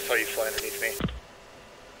 Yeah, Roger, I saw you fly underneath me.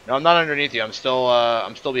 No, I'm not underneath you. I'm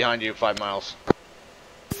still behind you 5 miles.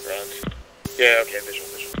 Roger. Yeah, okay, visual.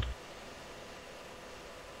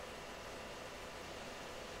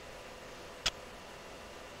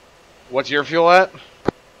 What's your fuel at?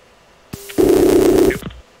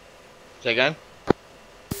 Say again?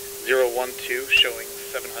 012, showing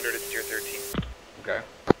 700 at tier 13. Okay.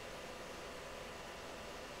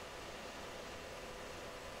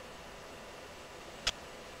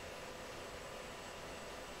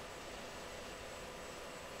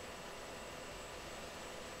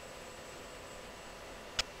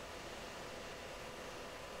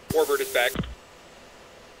 Warbird is back.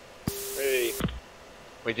 Hey.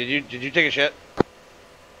 Wait, did you take a shit?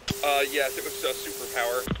 Yes, it was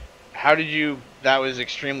superpower. How did you? That was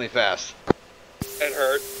extremely fast. It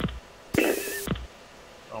hurt.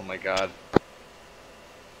 Oh my god.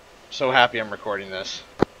 So happy I'm recording this.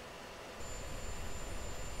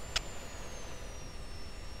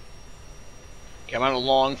 Okay, I'm on a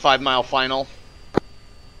long 5-mile final.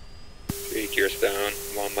 3 gears down,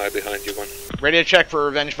 1 mile behind you, 1. Ready to check for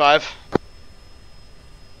Revenge 5?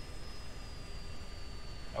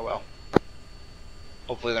 Oh well.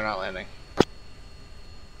 Hopefully they're not landing.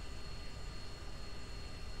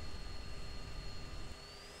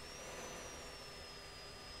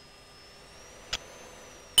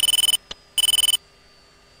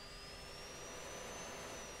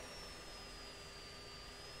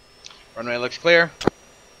 Runway looks clear.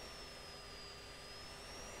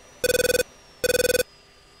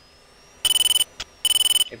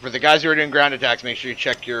 And for the guys who are doing ground attacks, make sure you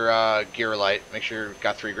check your gear light. Make sure you've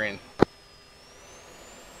got 3 green.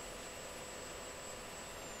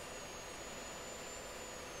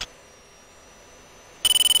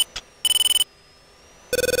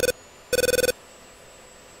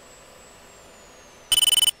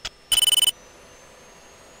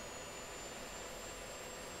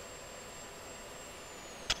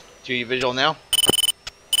 Do you visual now?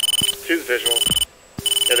 2's visual.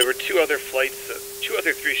 Yeah, there were 2 other flights, 2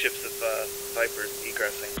 other 3 ships of Vipers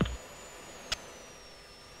egressing.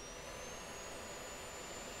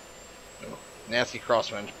 Oh, nasty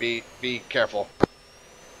crosswind. Be careful.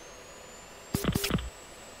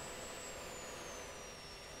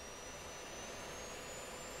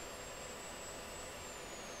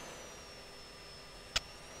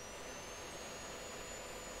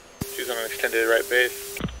 She's on an extended right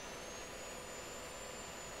base.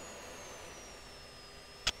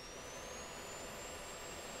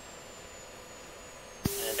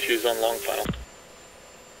 And 2's on long final.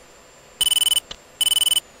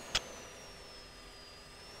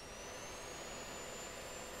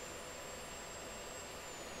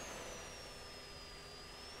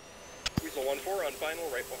 Weasel 1-4 on final,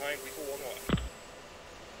 right behind Weasel 1-1.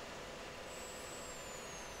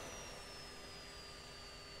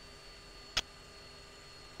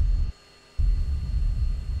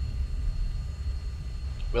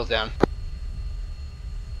 Wheels down.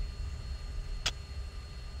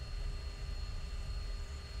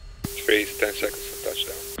 Freeze, 10 seconds to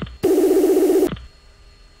touchdown.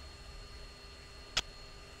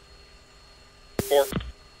 4.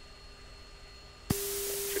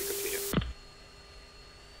 Free to continue.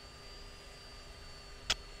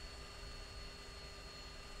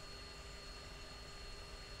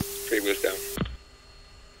 Free wheels down.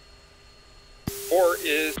 4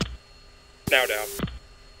 is now down.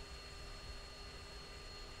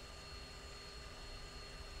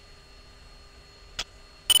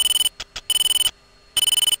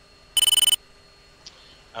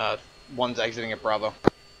 One's exiting at Bravo.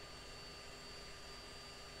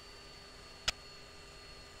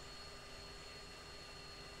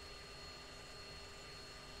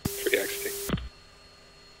 Free exiting.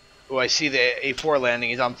 Oh, I see the A4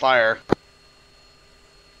 landing. He's on fire.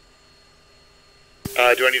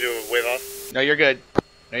 Do I need to wave off? No, you're good.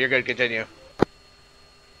 No, you're good. Continue.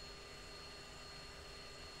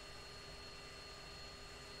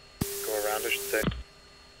 Go around, I should say.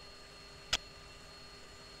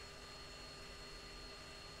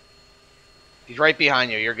 He's right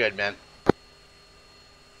behind you. You're good, man.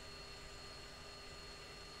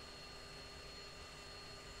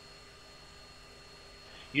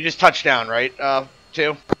 You just touched down, right?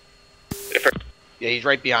 2? Yeah, he's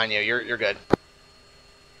right behind you. You're good.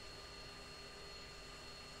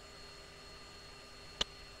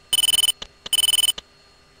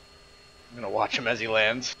 I'm gonna watch him as he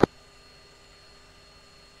lands.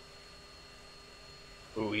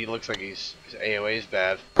 Ooh, he looks like his AOA is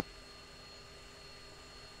bad.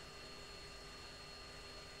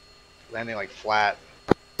 Landing like flat.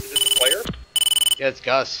 Is this a player? Yeah, it's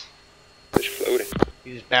Gus. He's floating.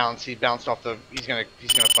 He just bounced. He bounced off the. He's gonna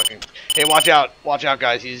fucking. Hey, watch out! Watch out,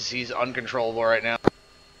 guys! He's uncontrollable right now.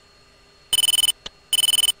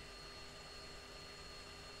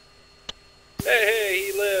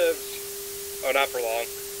 Hey, he lives. Oh, not for long.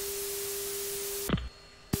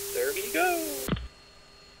 There he goes.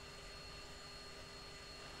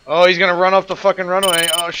 Oh, he's gonna run off the fucking runway.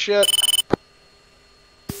 Oh shit!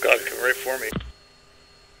 God, he's coming right for me.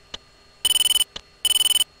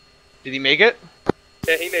 Did he make it?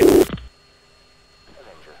 Yeah, he made it.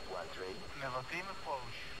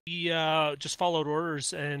 We just followed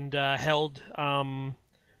orders and held.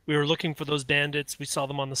 We were looking for those bandits. We saw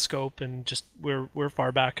them on the scope, and just we're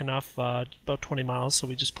far back enough, about 20 miles, so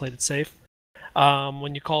we just played it safe.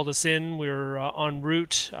 When you called us in, we were en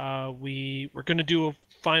route. We were going to do a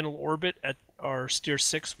final orbit at our Steer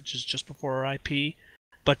 6, which is just before our IP,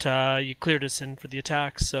 but you cleared us in for the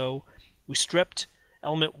attack, so we stripped.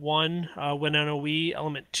 Element 1 went NOE,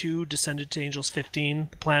 Element 2 descended to Angels 15.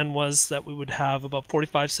 The plan was that we would have about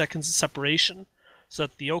 45 seconds of separation so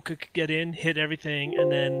that the Oka could get in, hit everything,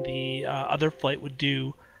 and then the other flight would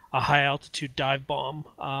do a high altitude dive bomb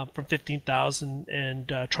from 15,000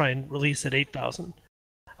 and try and release at 8,000.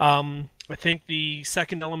 I think the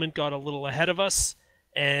second element got a little ahead of us,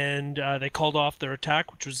 and they called off their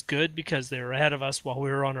attack, which was good because they were ahead of us while we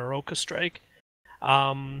were on our Oka strike.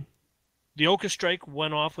 The Oka strike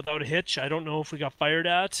went off without a hitch. I don't know if we got fired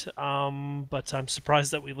at, but I'm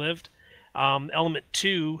surprised that we lived. Element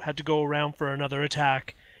 2 had to go around for another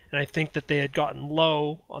attack, and I think that they had gotten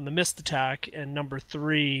low on the missed attack, and number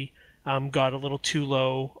 3 got a little too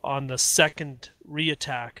low on the second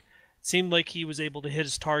re-attack. It seemed like he was able to hit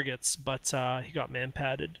his targets, but he got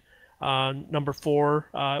man-padded. Number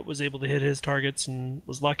 4 was able to hit his targets and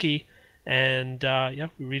was lucky, and yeah,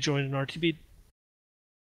 we rejoined an RTB.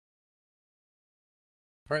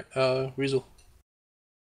 Alright, Weasel.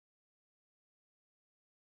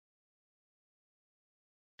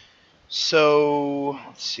 So,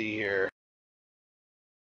 let's see here.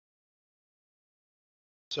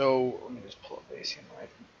 So, let me just pull up base here.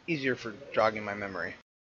 Easier for jogging my memory.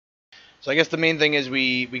 So I guess the main thing is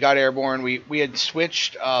we got airborne. We had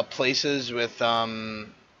switched places with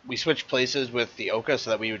the Oka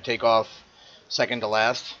so that we would take off second to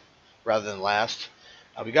last rather than last.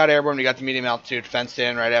 We got airborne. We got to medium altitude, fenced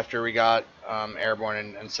in right after we got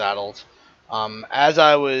airborne and saddled. As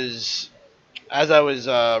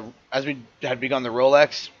we had begun the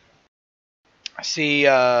Rolex, I see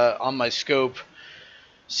on my scope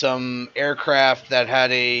some aircraft that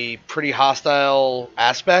had a pretty hostile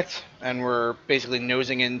aspect and were basically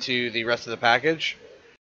nosing into the rest of the package.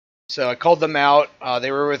 So I called them out.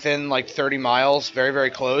 They were within like 30 miles, very,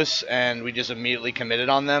 very close, and we just immediately committed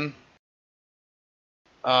on them.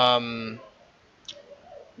 So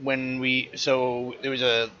there was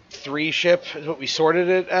a 3 ship is what we sorted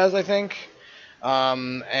it as, I think.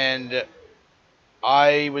 And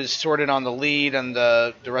I was sorted on the lead, and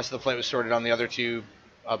the rest of the flight was sorted on the other 2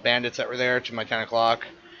 bandits that were there to my 10 o'clock.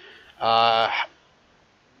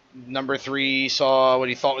 Number 3 saw what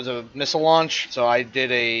he thought was a missile launch, so I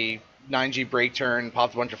did a 9G brake turn,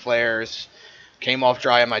 popped a bunch of flares, came off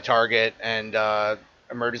dry on my target, and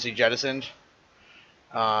emergency jettisoned.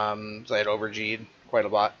 So I had over-G'd quite a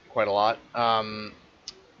lot.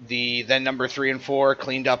 Then number 3 and 4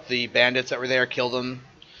 cleaned up the bandits that were there, killed them,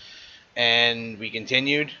 and we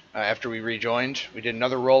continued after we rejoined. We did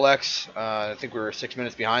another Rolex. I think we were 6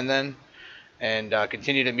 minutes behind then, and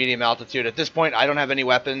continued at medium altitude. At this point, I don't have any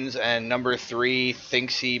weapons, and number 3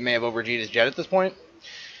 thinks he may have over-G'd his jet at this point.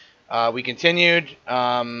 We continued.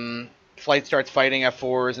 Flight starts fighting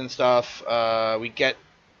F4s and stuff. We get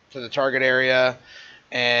to the target area.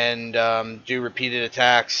 and do repeated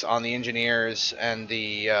attacks on the engineers and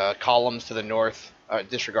the columns to the north,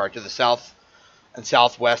 disregard, to the south and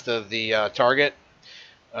southwest of the target.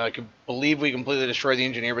 I believe we completely destroyed the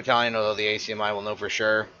engineer battalion, although the ACMI will know for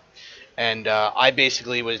sure. And I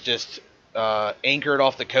basically was just anchored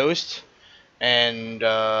off the coast and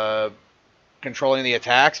controlling the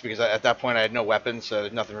attacks, because at that point I had no weapons, so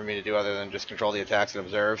there's nothing for me to do other than just control the attacks and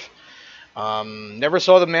observe. Never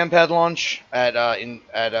saw the manpad launch at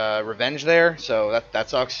Revenge there, so that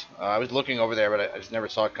sucks. I was looking over there, but I just never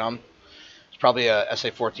saw it come. It's probably a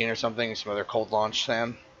SA-14 or something, some other cold launch,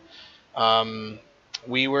 Sam.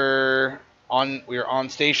 We were on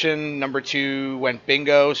station. Number 2 went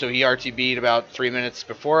bingo, so he RTB'd about 3 minutes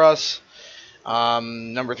before us.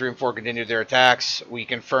 Number 3 and 4 continued their attacks. We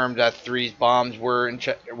confirmed that 3's bombs were in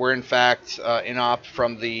fact inop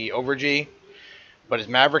from the Overg, but his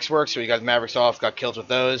Mavericks worked, so he got his Mavericks off, got kills with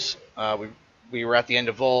those. We were at the end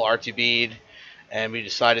of Vol, RTB'd, and we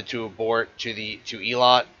decided to abort to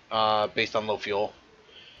ELOT based on low fuel.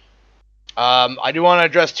 I do want to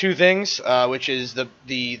address 2 things, which is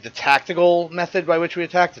the tactical method by which we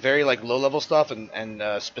attacked, very like low level stuff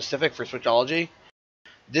and specific for switchology.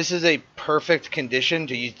 This is a perfect condition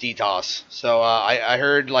to use DTOSS. So I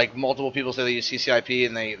heard like multiple people say they use CCIP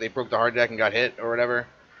and they broke the hard deck and got hit or whatever.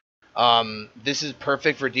 This is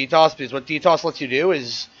perfect for DTOSS, because what DTOSS lets you do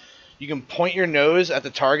is you can point your nose at the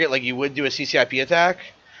target like you would do a CCIP attack,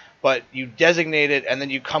 but you designate it and then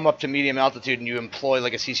you come up to medium altitude and you employ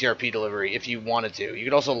like a CCRP delivery if you wanted to. You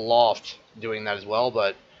could also loft doing that as well,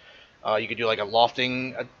 but you could do like a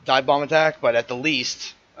lofting dive bomb attack, but at the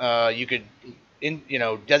least you could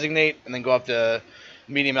designate and then go up to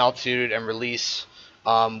medium altitude and release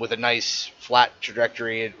with a nice flat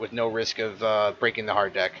trajectory with no risk of breaking the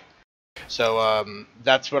hard deck. So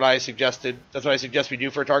that's what I suggested. That's what I suggest we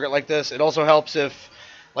do for a target like this. It also helps if,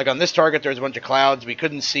 like on this target, there's a bunch of clouds. We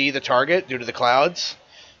couldn't see the target due to the clouds,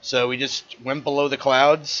 so we just went below the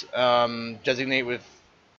clouds, designate with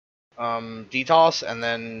DTOSS, and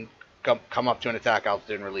then come up to an attack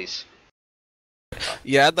altitude and release.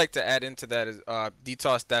 Yeah, I'd like to add into that is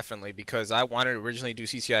DTOSS definitely, because I wanted to originally do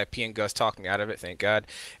CCIP and Gus talked me out of it, thank God.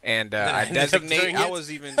 And I designate, I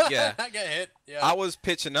was even, yeah, I got hit. Yeah. I was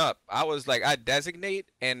pitching up. I was like, I designate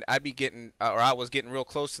and I'd be getting, or I was getting real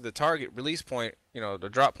close to the target release point, the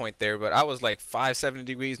drop point there, but I was like 570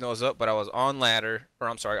 degrees nose up, but I was on ladder, or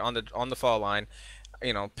I'm sorry, on the fall line,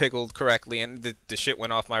 pickled correctly, and the shit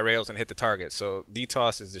went off my rails and hit the target. So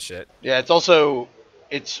DTOSS is the shit. Yeah,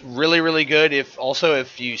 it's really, really good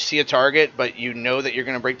if you see a target but you know that you're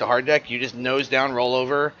going to break the hard deck, you just nose down, roll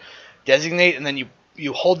over, designate, and then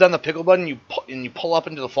you hold down the pickle button, you pull up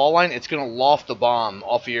into the fall line. It's going to loft the bomb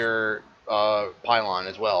off of your pylon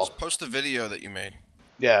as well. Just post a video that you made.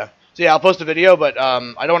 Yeah. So yeah, I'll post a video, but I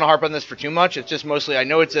don't want to harp on this for too much. It's just mostly, I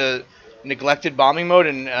know it's a neglected bombing mode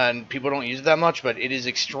and people don't use it that much, but it is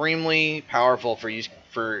extremely powerful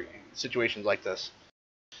for situations like this.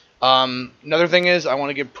 Another thing is I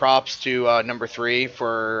want to give props to number 3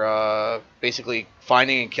 for basically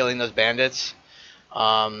finding and killing those bandits,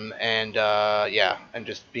 and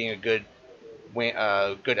just being a good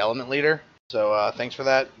element leader. So thanks for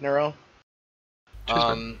that, Neuro.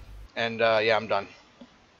 I'm done.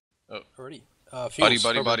 Oh, already.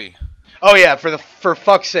 Buddy. Oh yeah, for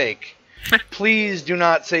fuck's sake, please do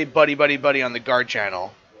not say buddy on the guard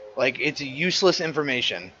channel. Like, it's useless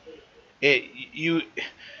information.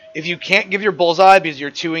 If you can't give your bullseye because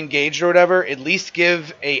you're too engaged or whatever, at least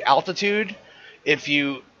give a altitude. If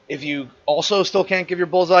you also still can't give your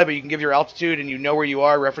bullseye, but you can give your altitude and you know where you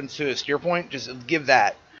are, reference to a steer point, just give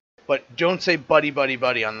that. But don't say buddy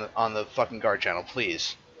on the fucking guard channel,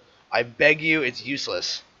 please. I beg you, it's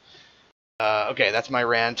useless. Okay, that's my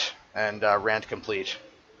rant, and rant complete.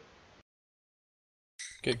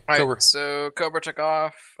 Okay, Alright, so Cobra took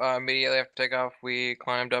off. Immediately after takeoff, we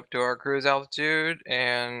climbed up to our cruise altitude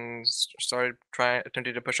and started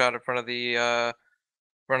attempting to push out in front of the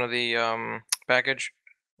package.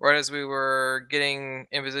 Right as we were getting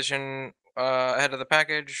in position ahead of the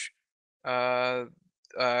package, guys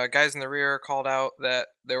in the rear called out that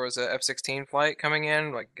there was a F-16 flight coming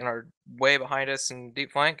in, like in our way behind us in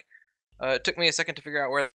deep flank. It took me a second to figure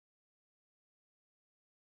out where.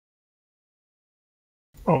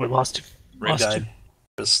 Oh, we lost you. Ray died.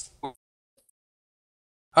 All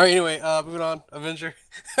right. Anyway, moving on. Avenger.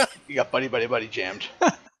 You got buddy jammed.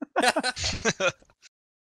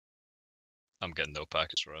 I'm getting no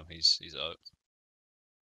package for him. He's out.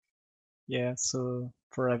 Yeah. So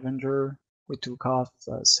for Avenger, we took off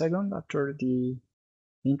second after the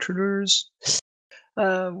intruders.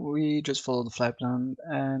 We just followed the flight plan,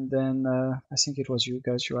 and then I think it was you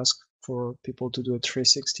guys. You asked for people to do a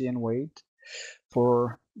 360 and wait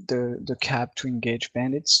for the cap to engage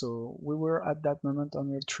bandits. So we were at that moment on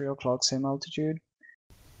your 3 o'clock, same altitude.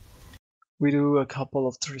 We do a couple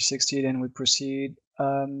of 360, then we proceed.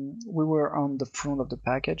 We were on the front of the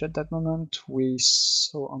package at that moment. We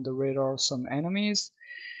saw on the radar some enemies,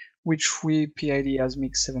 which we PID as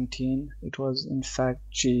MiG-17. It was in fact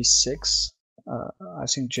G6. I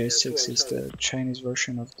think J6 is the Chinese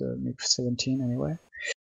version of the MiG-17 anyway.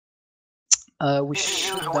 We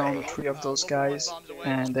shot down 3 of those guys,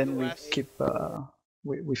 and then we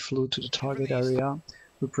we flew to the target area.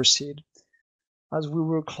 We proceed. As we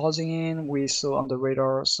were closing in, we saw on the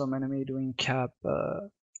radar some enemy doing cap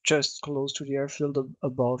just close to the airfield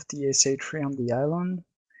above the SA-3 on the island.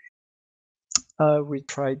 We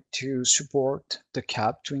tried to support the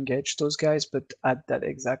cap to engage those guys, but at that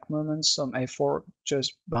exact moment, some A4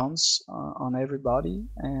 just bounced on everybody,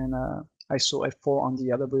 and I saw A4 on the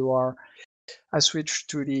LWR. I switched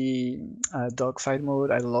to the dogfight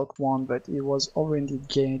mode. I locked one, but it was already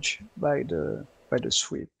engaged by the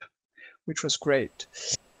sweep, which was great.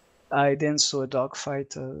 I then saw a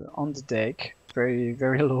dogfight on the deck, very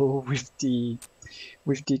low, with the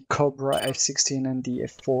Cobra F-16 and the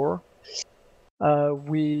F4.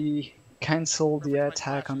 We cancel the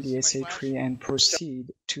attack on the SA-3 and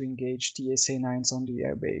proceed to engage the SA-9s on the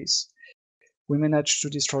airbase. We managed to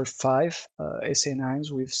destroy 5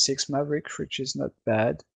 SA-9s with 6 Mavericks, which is not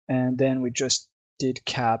bad, and then we just did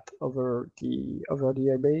cap over the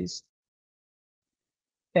airbase.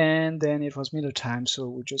 And then it was middle time, so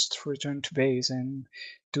we just returned to base and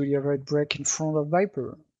do the overhead break in front of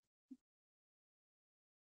Viper.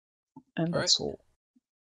 And that's all.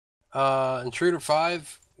 Intruder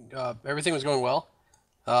 5, everything was going well.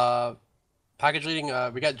 Package leading,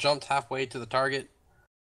 we got jumped halfway to the target,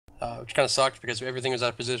 which kind of sucked because everything was out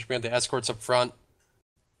of position. We had the escorts up front,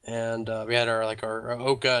 and we had our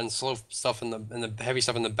Oka and slow stuff and the heavy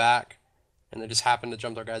stuff in the back, and they just happened to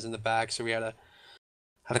jump our guys in the back. So we had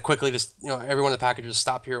to quickly just everyone in the package just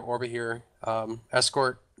stop here, orbit here,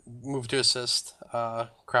 escort, move to assist,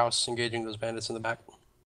 Kraus engaging those bandits in the back.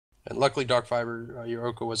 And luckily, Dark Fiber, your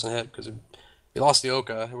Oka wasn't hit, because if you lost the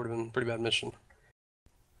Oka, it would have been a pretty bad mission.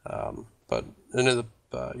 But you ended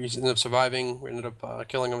up surviving. We ended up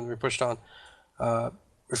killing them, and we pushed on.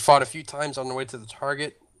 We fought a few times on the way to the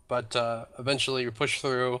target, but eventually we pushed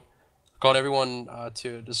through, called everyone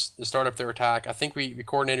to just start up their attack. I think we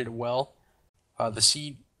coordinated it well. The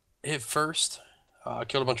Seed hit first,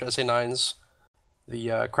 killed a bunch of SA-9s.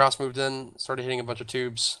 The Kraus moved in, started hitting a bunch of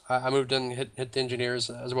tubes. I moved in, hit the engineers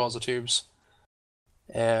as well as the tubes.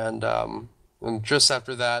 And just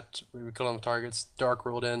after that, we killed on the targets. Dark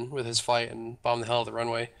rolled in with his flight and bombed the hell out of the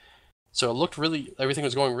runway. So it looked everything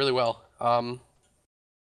was going really well.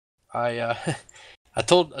 I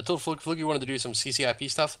told Fluky wanted to do some CCIP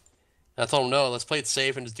stuff. And I told him, no, let's play it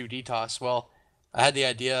safe and just do DTOSS. Well, I had the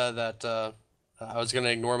idea that I was going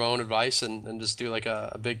to ignore my own advice and just do like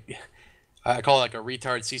a big... I call it like a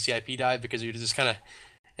retard CCIP dive, because you just kind of,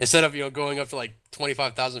 instead of going up to like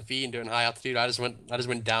 25,000 feet and doing high altitude, I just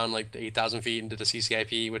went down like 8,000 feet into the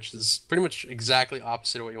CCIP, which is pretty much exactly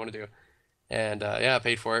opposite of what you want to do. And yeah, I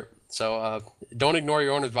paid for it. So don't ignore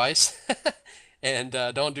your own advice, and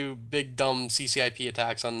don't do big dumb CCIP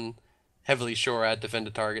attacks on heavily shore-ad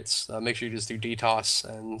defended targets. Make sure you just do DTOSS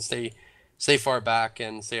and stay far back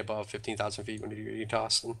and stay above 15,000 feet when you do your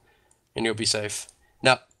DTOSS, and you'll be safe.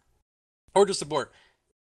 Now. Or just abort.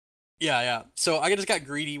 Yeah. So I just got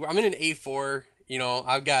greedy. I'm in an A4.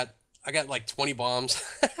 I got like 20 bombs.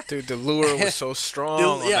 Dude, the lure was so strong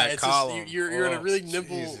on that column. You're in a really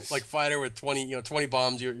nimble fighter with 20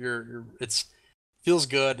 bombs. It's feels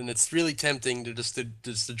good, and it's really tempting to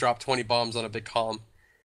just drop 20 bombs on a big column.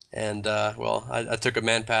 And well, I took a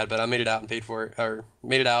man pad, but I made it out and paid for it, or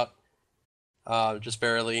made it out just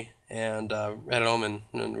barely, and headed home,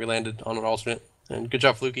 and we landed on an alternate. And good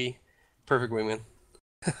job, Fluky. Perfect wingman.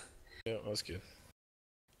 Yeah, that's good.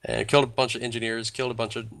 And killed a bunch of engineers, killed a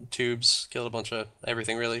bunch of tubes, killed a bunch of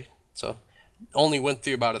everything, really. So only went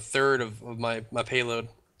through about a third of my payload.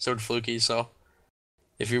 So did Fluky. So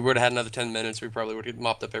if we would have had another 10 minutes, we probably would have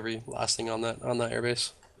mopped up every last thing on that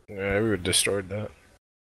airbase. Yeah, we would have destroyed that.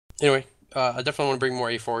 Anyway, I definitely want to bring more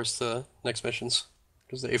A4s to next missions,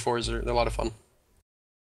 because the A4s they're a lot of fun.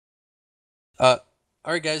 All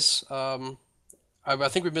right, guys. I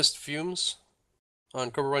think we missed fumes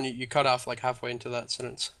on Cobra Run. You cut off like halfway into that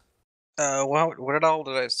sentence. Well, what all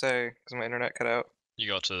did I say? Because my internet cut out. You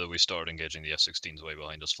got to, we started engaging the F-16s way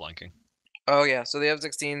behind us flanking. Oh yeah, so the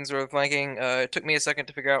F-16s were flanking. It took me a second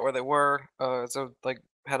to figure out where they were. So like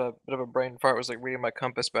had a bit of a brain fart. Was like reading my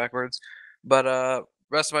compass backwards, but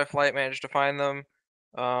rest of my flight managed to find them.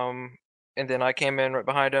 And then I came in right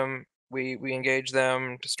behind them. We engaged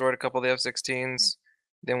them, destroyed a couple of the F-16s.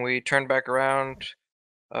 Then we turned back around.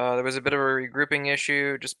 There was a bit of a regrouping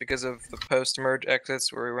issue just because of the post-merge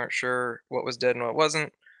exits where we weren't sure what was dead and what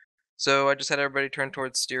wasn't. So I just had everybody turn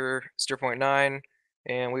towards steer point 9,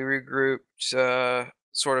 and we regrouped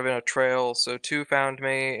sort of in a trail. So 2 found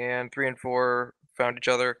me, and 3 and 4 found each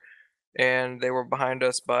other, and they were behind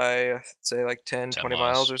us by say like 10 20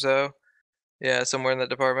 miles or so. Yeah, somewhere in that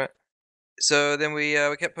department. So then we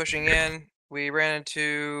kept pushing in. We ran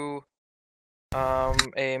into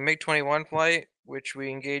a MiG-21 flight, which we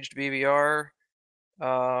engaged BVR.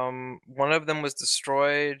 One of them was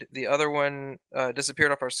destroyed. The other one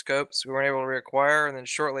disappeared off our scopes. We weren't able to reacquire, and then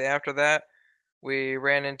shortly after that, we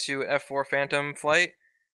ran into F4 Phantom flight.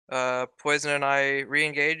 Poison and I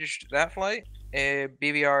re-engaged that flight.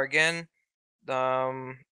 BVR again.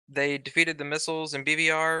 They defeated the missiles in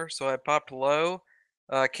BVR, so I popped low,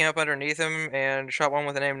 came up underneath him and shot one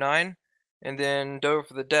with an AIM-9, and then dove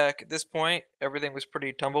for the deck. At this point, everything was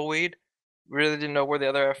pretty tumbleweed. Really didn't know where the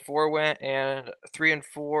other F4 went, and 3 and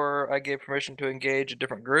 4 I gave permission to engage a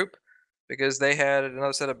different group because they had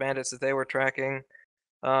another set of bandits that they were tracking.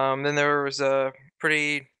 Then there was a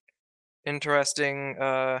pretty interesting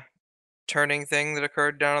turning thing that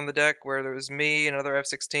occurred down on the deck where there was me, another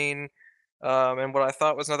F-16, and what I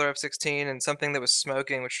thought was another F-16, and something that was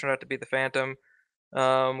smoking, which turned out to be the Phantom,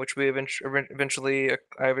 which we eventually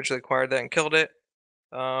acquired that and killed it.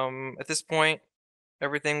 At this point,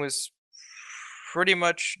 everything was pretty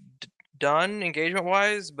much done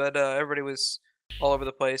engagement-wise, but everybody was all over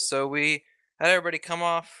the place. So we had everybody come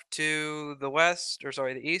off to the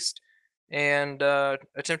the east, and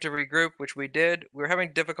attempt to regroup, which we did. We were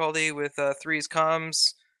having difficulty with 3's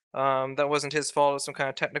comms. That wasn't his fault. It was some kind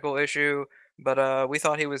of technical issue, but we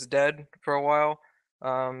thought he was dead for a while.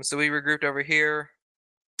 So we regrouped over here.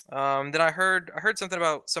 Then I heard something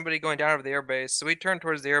about somebody going down over the airbase. So we turned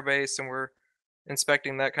towards the airbase and we're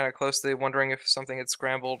inspecting that kind of closely, wondering if something had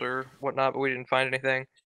scrambled or whatnot, but we didn't find anything.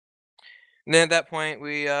 And then at that point,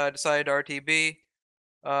 we decided to RTB.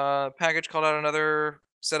 Package called out another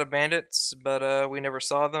set of bandits, but we never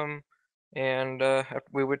saw them, and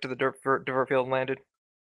we went to the divert field and landed.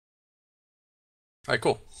 All right,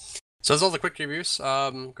 cool. So that's all the quick reviews.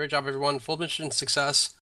 Great job, everyone. Full mission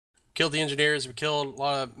success. Killed the engineers. We killed a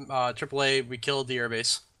lot of AAA. We killed the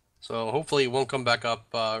airbase. So hopefully it won't come back up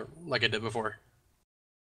like it did before.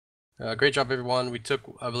 Great job, everyone. We took,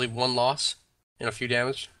 I believe, 1 loss and a few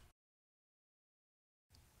damage.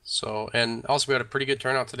 So, and also we had a pretty good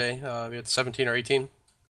turnout today. We had 17 or 18. All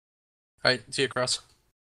right, see you, Cross.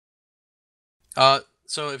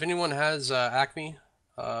 So if anyone has Acme,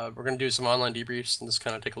 we're going to do some online debriefs and just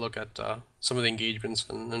kind of take a look at some of the engagements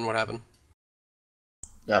and what happened.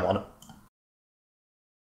 Yeah, I'm on it.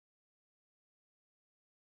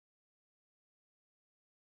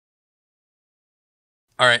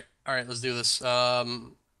 All right, let's do this.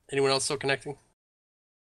 Anyone else still connecting?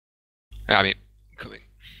 I mean, coming.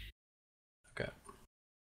 Okay.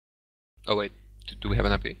 Oh wait, do we have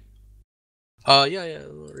an IP? Yeah,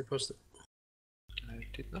 I'll repost it. I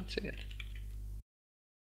did not see it.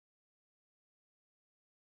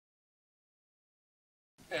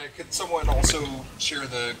 Could someone also share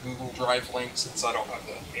the Google Drive link since I don't have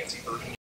the fancy version?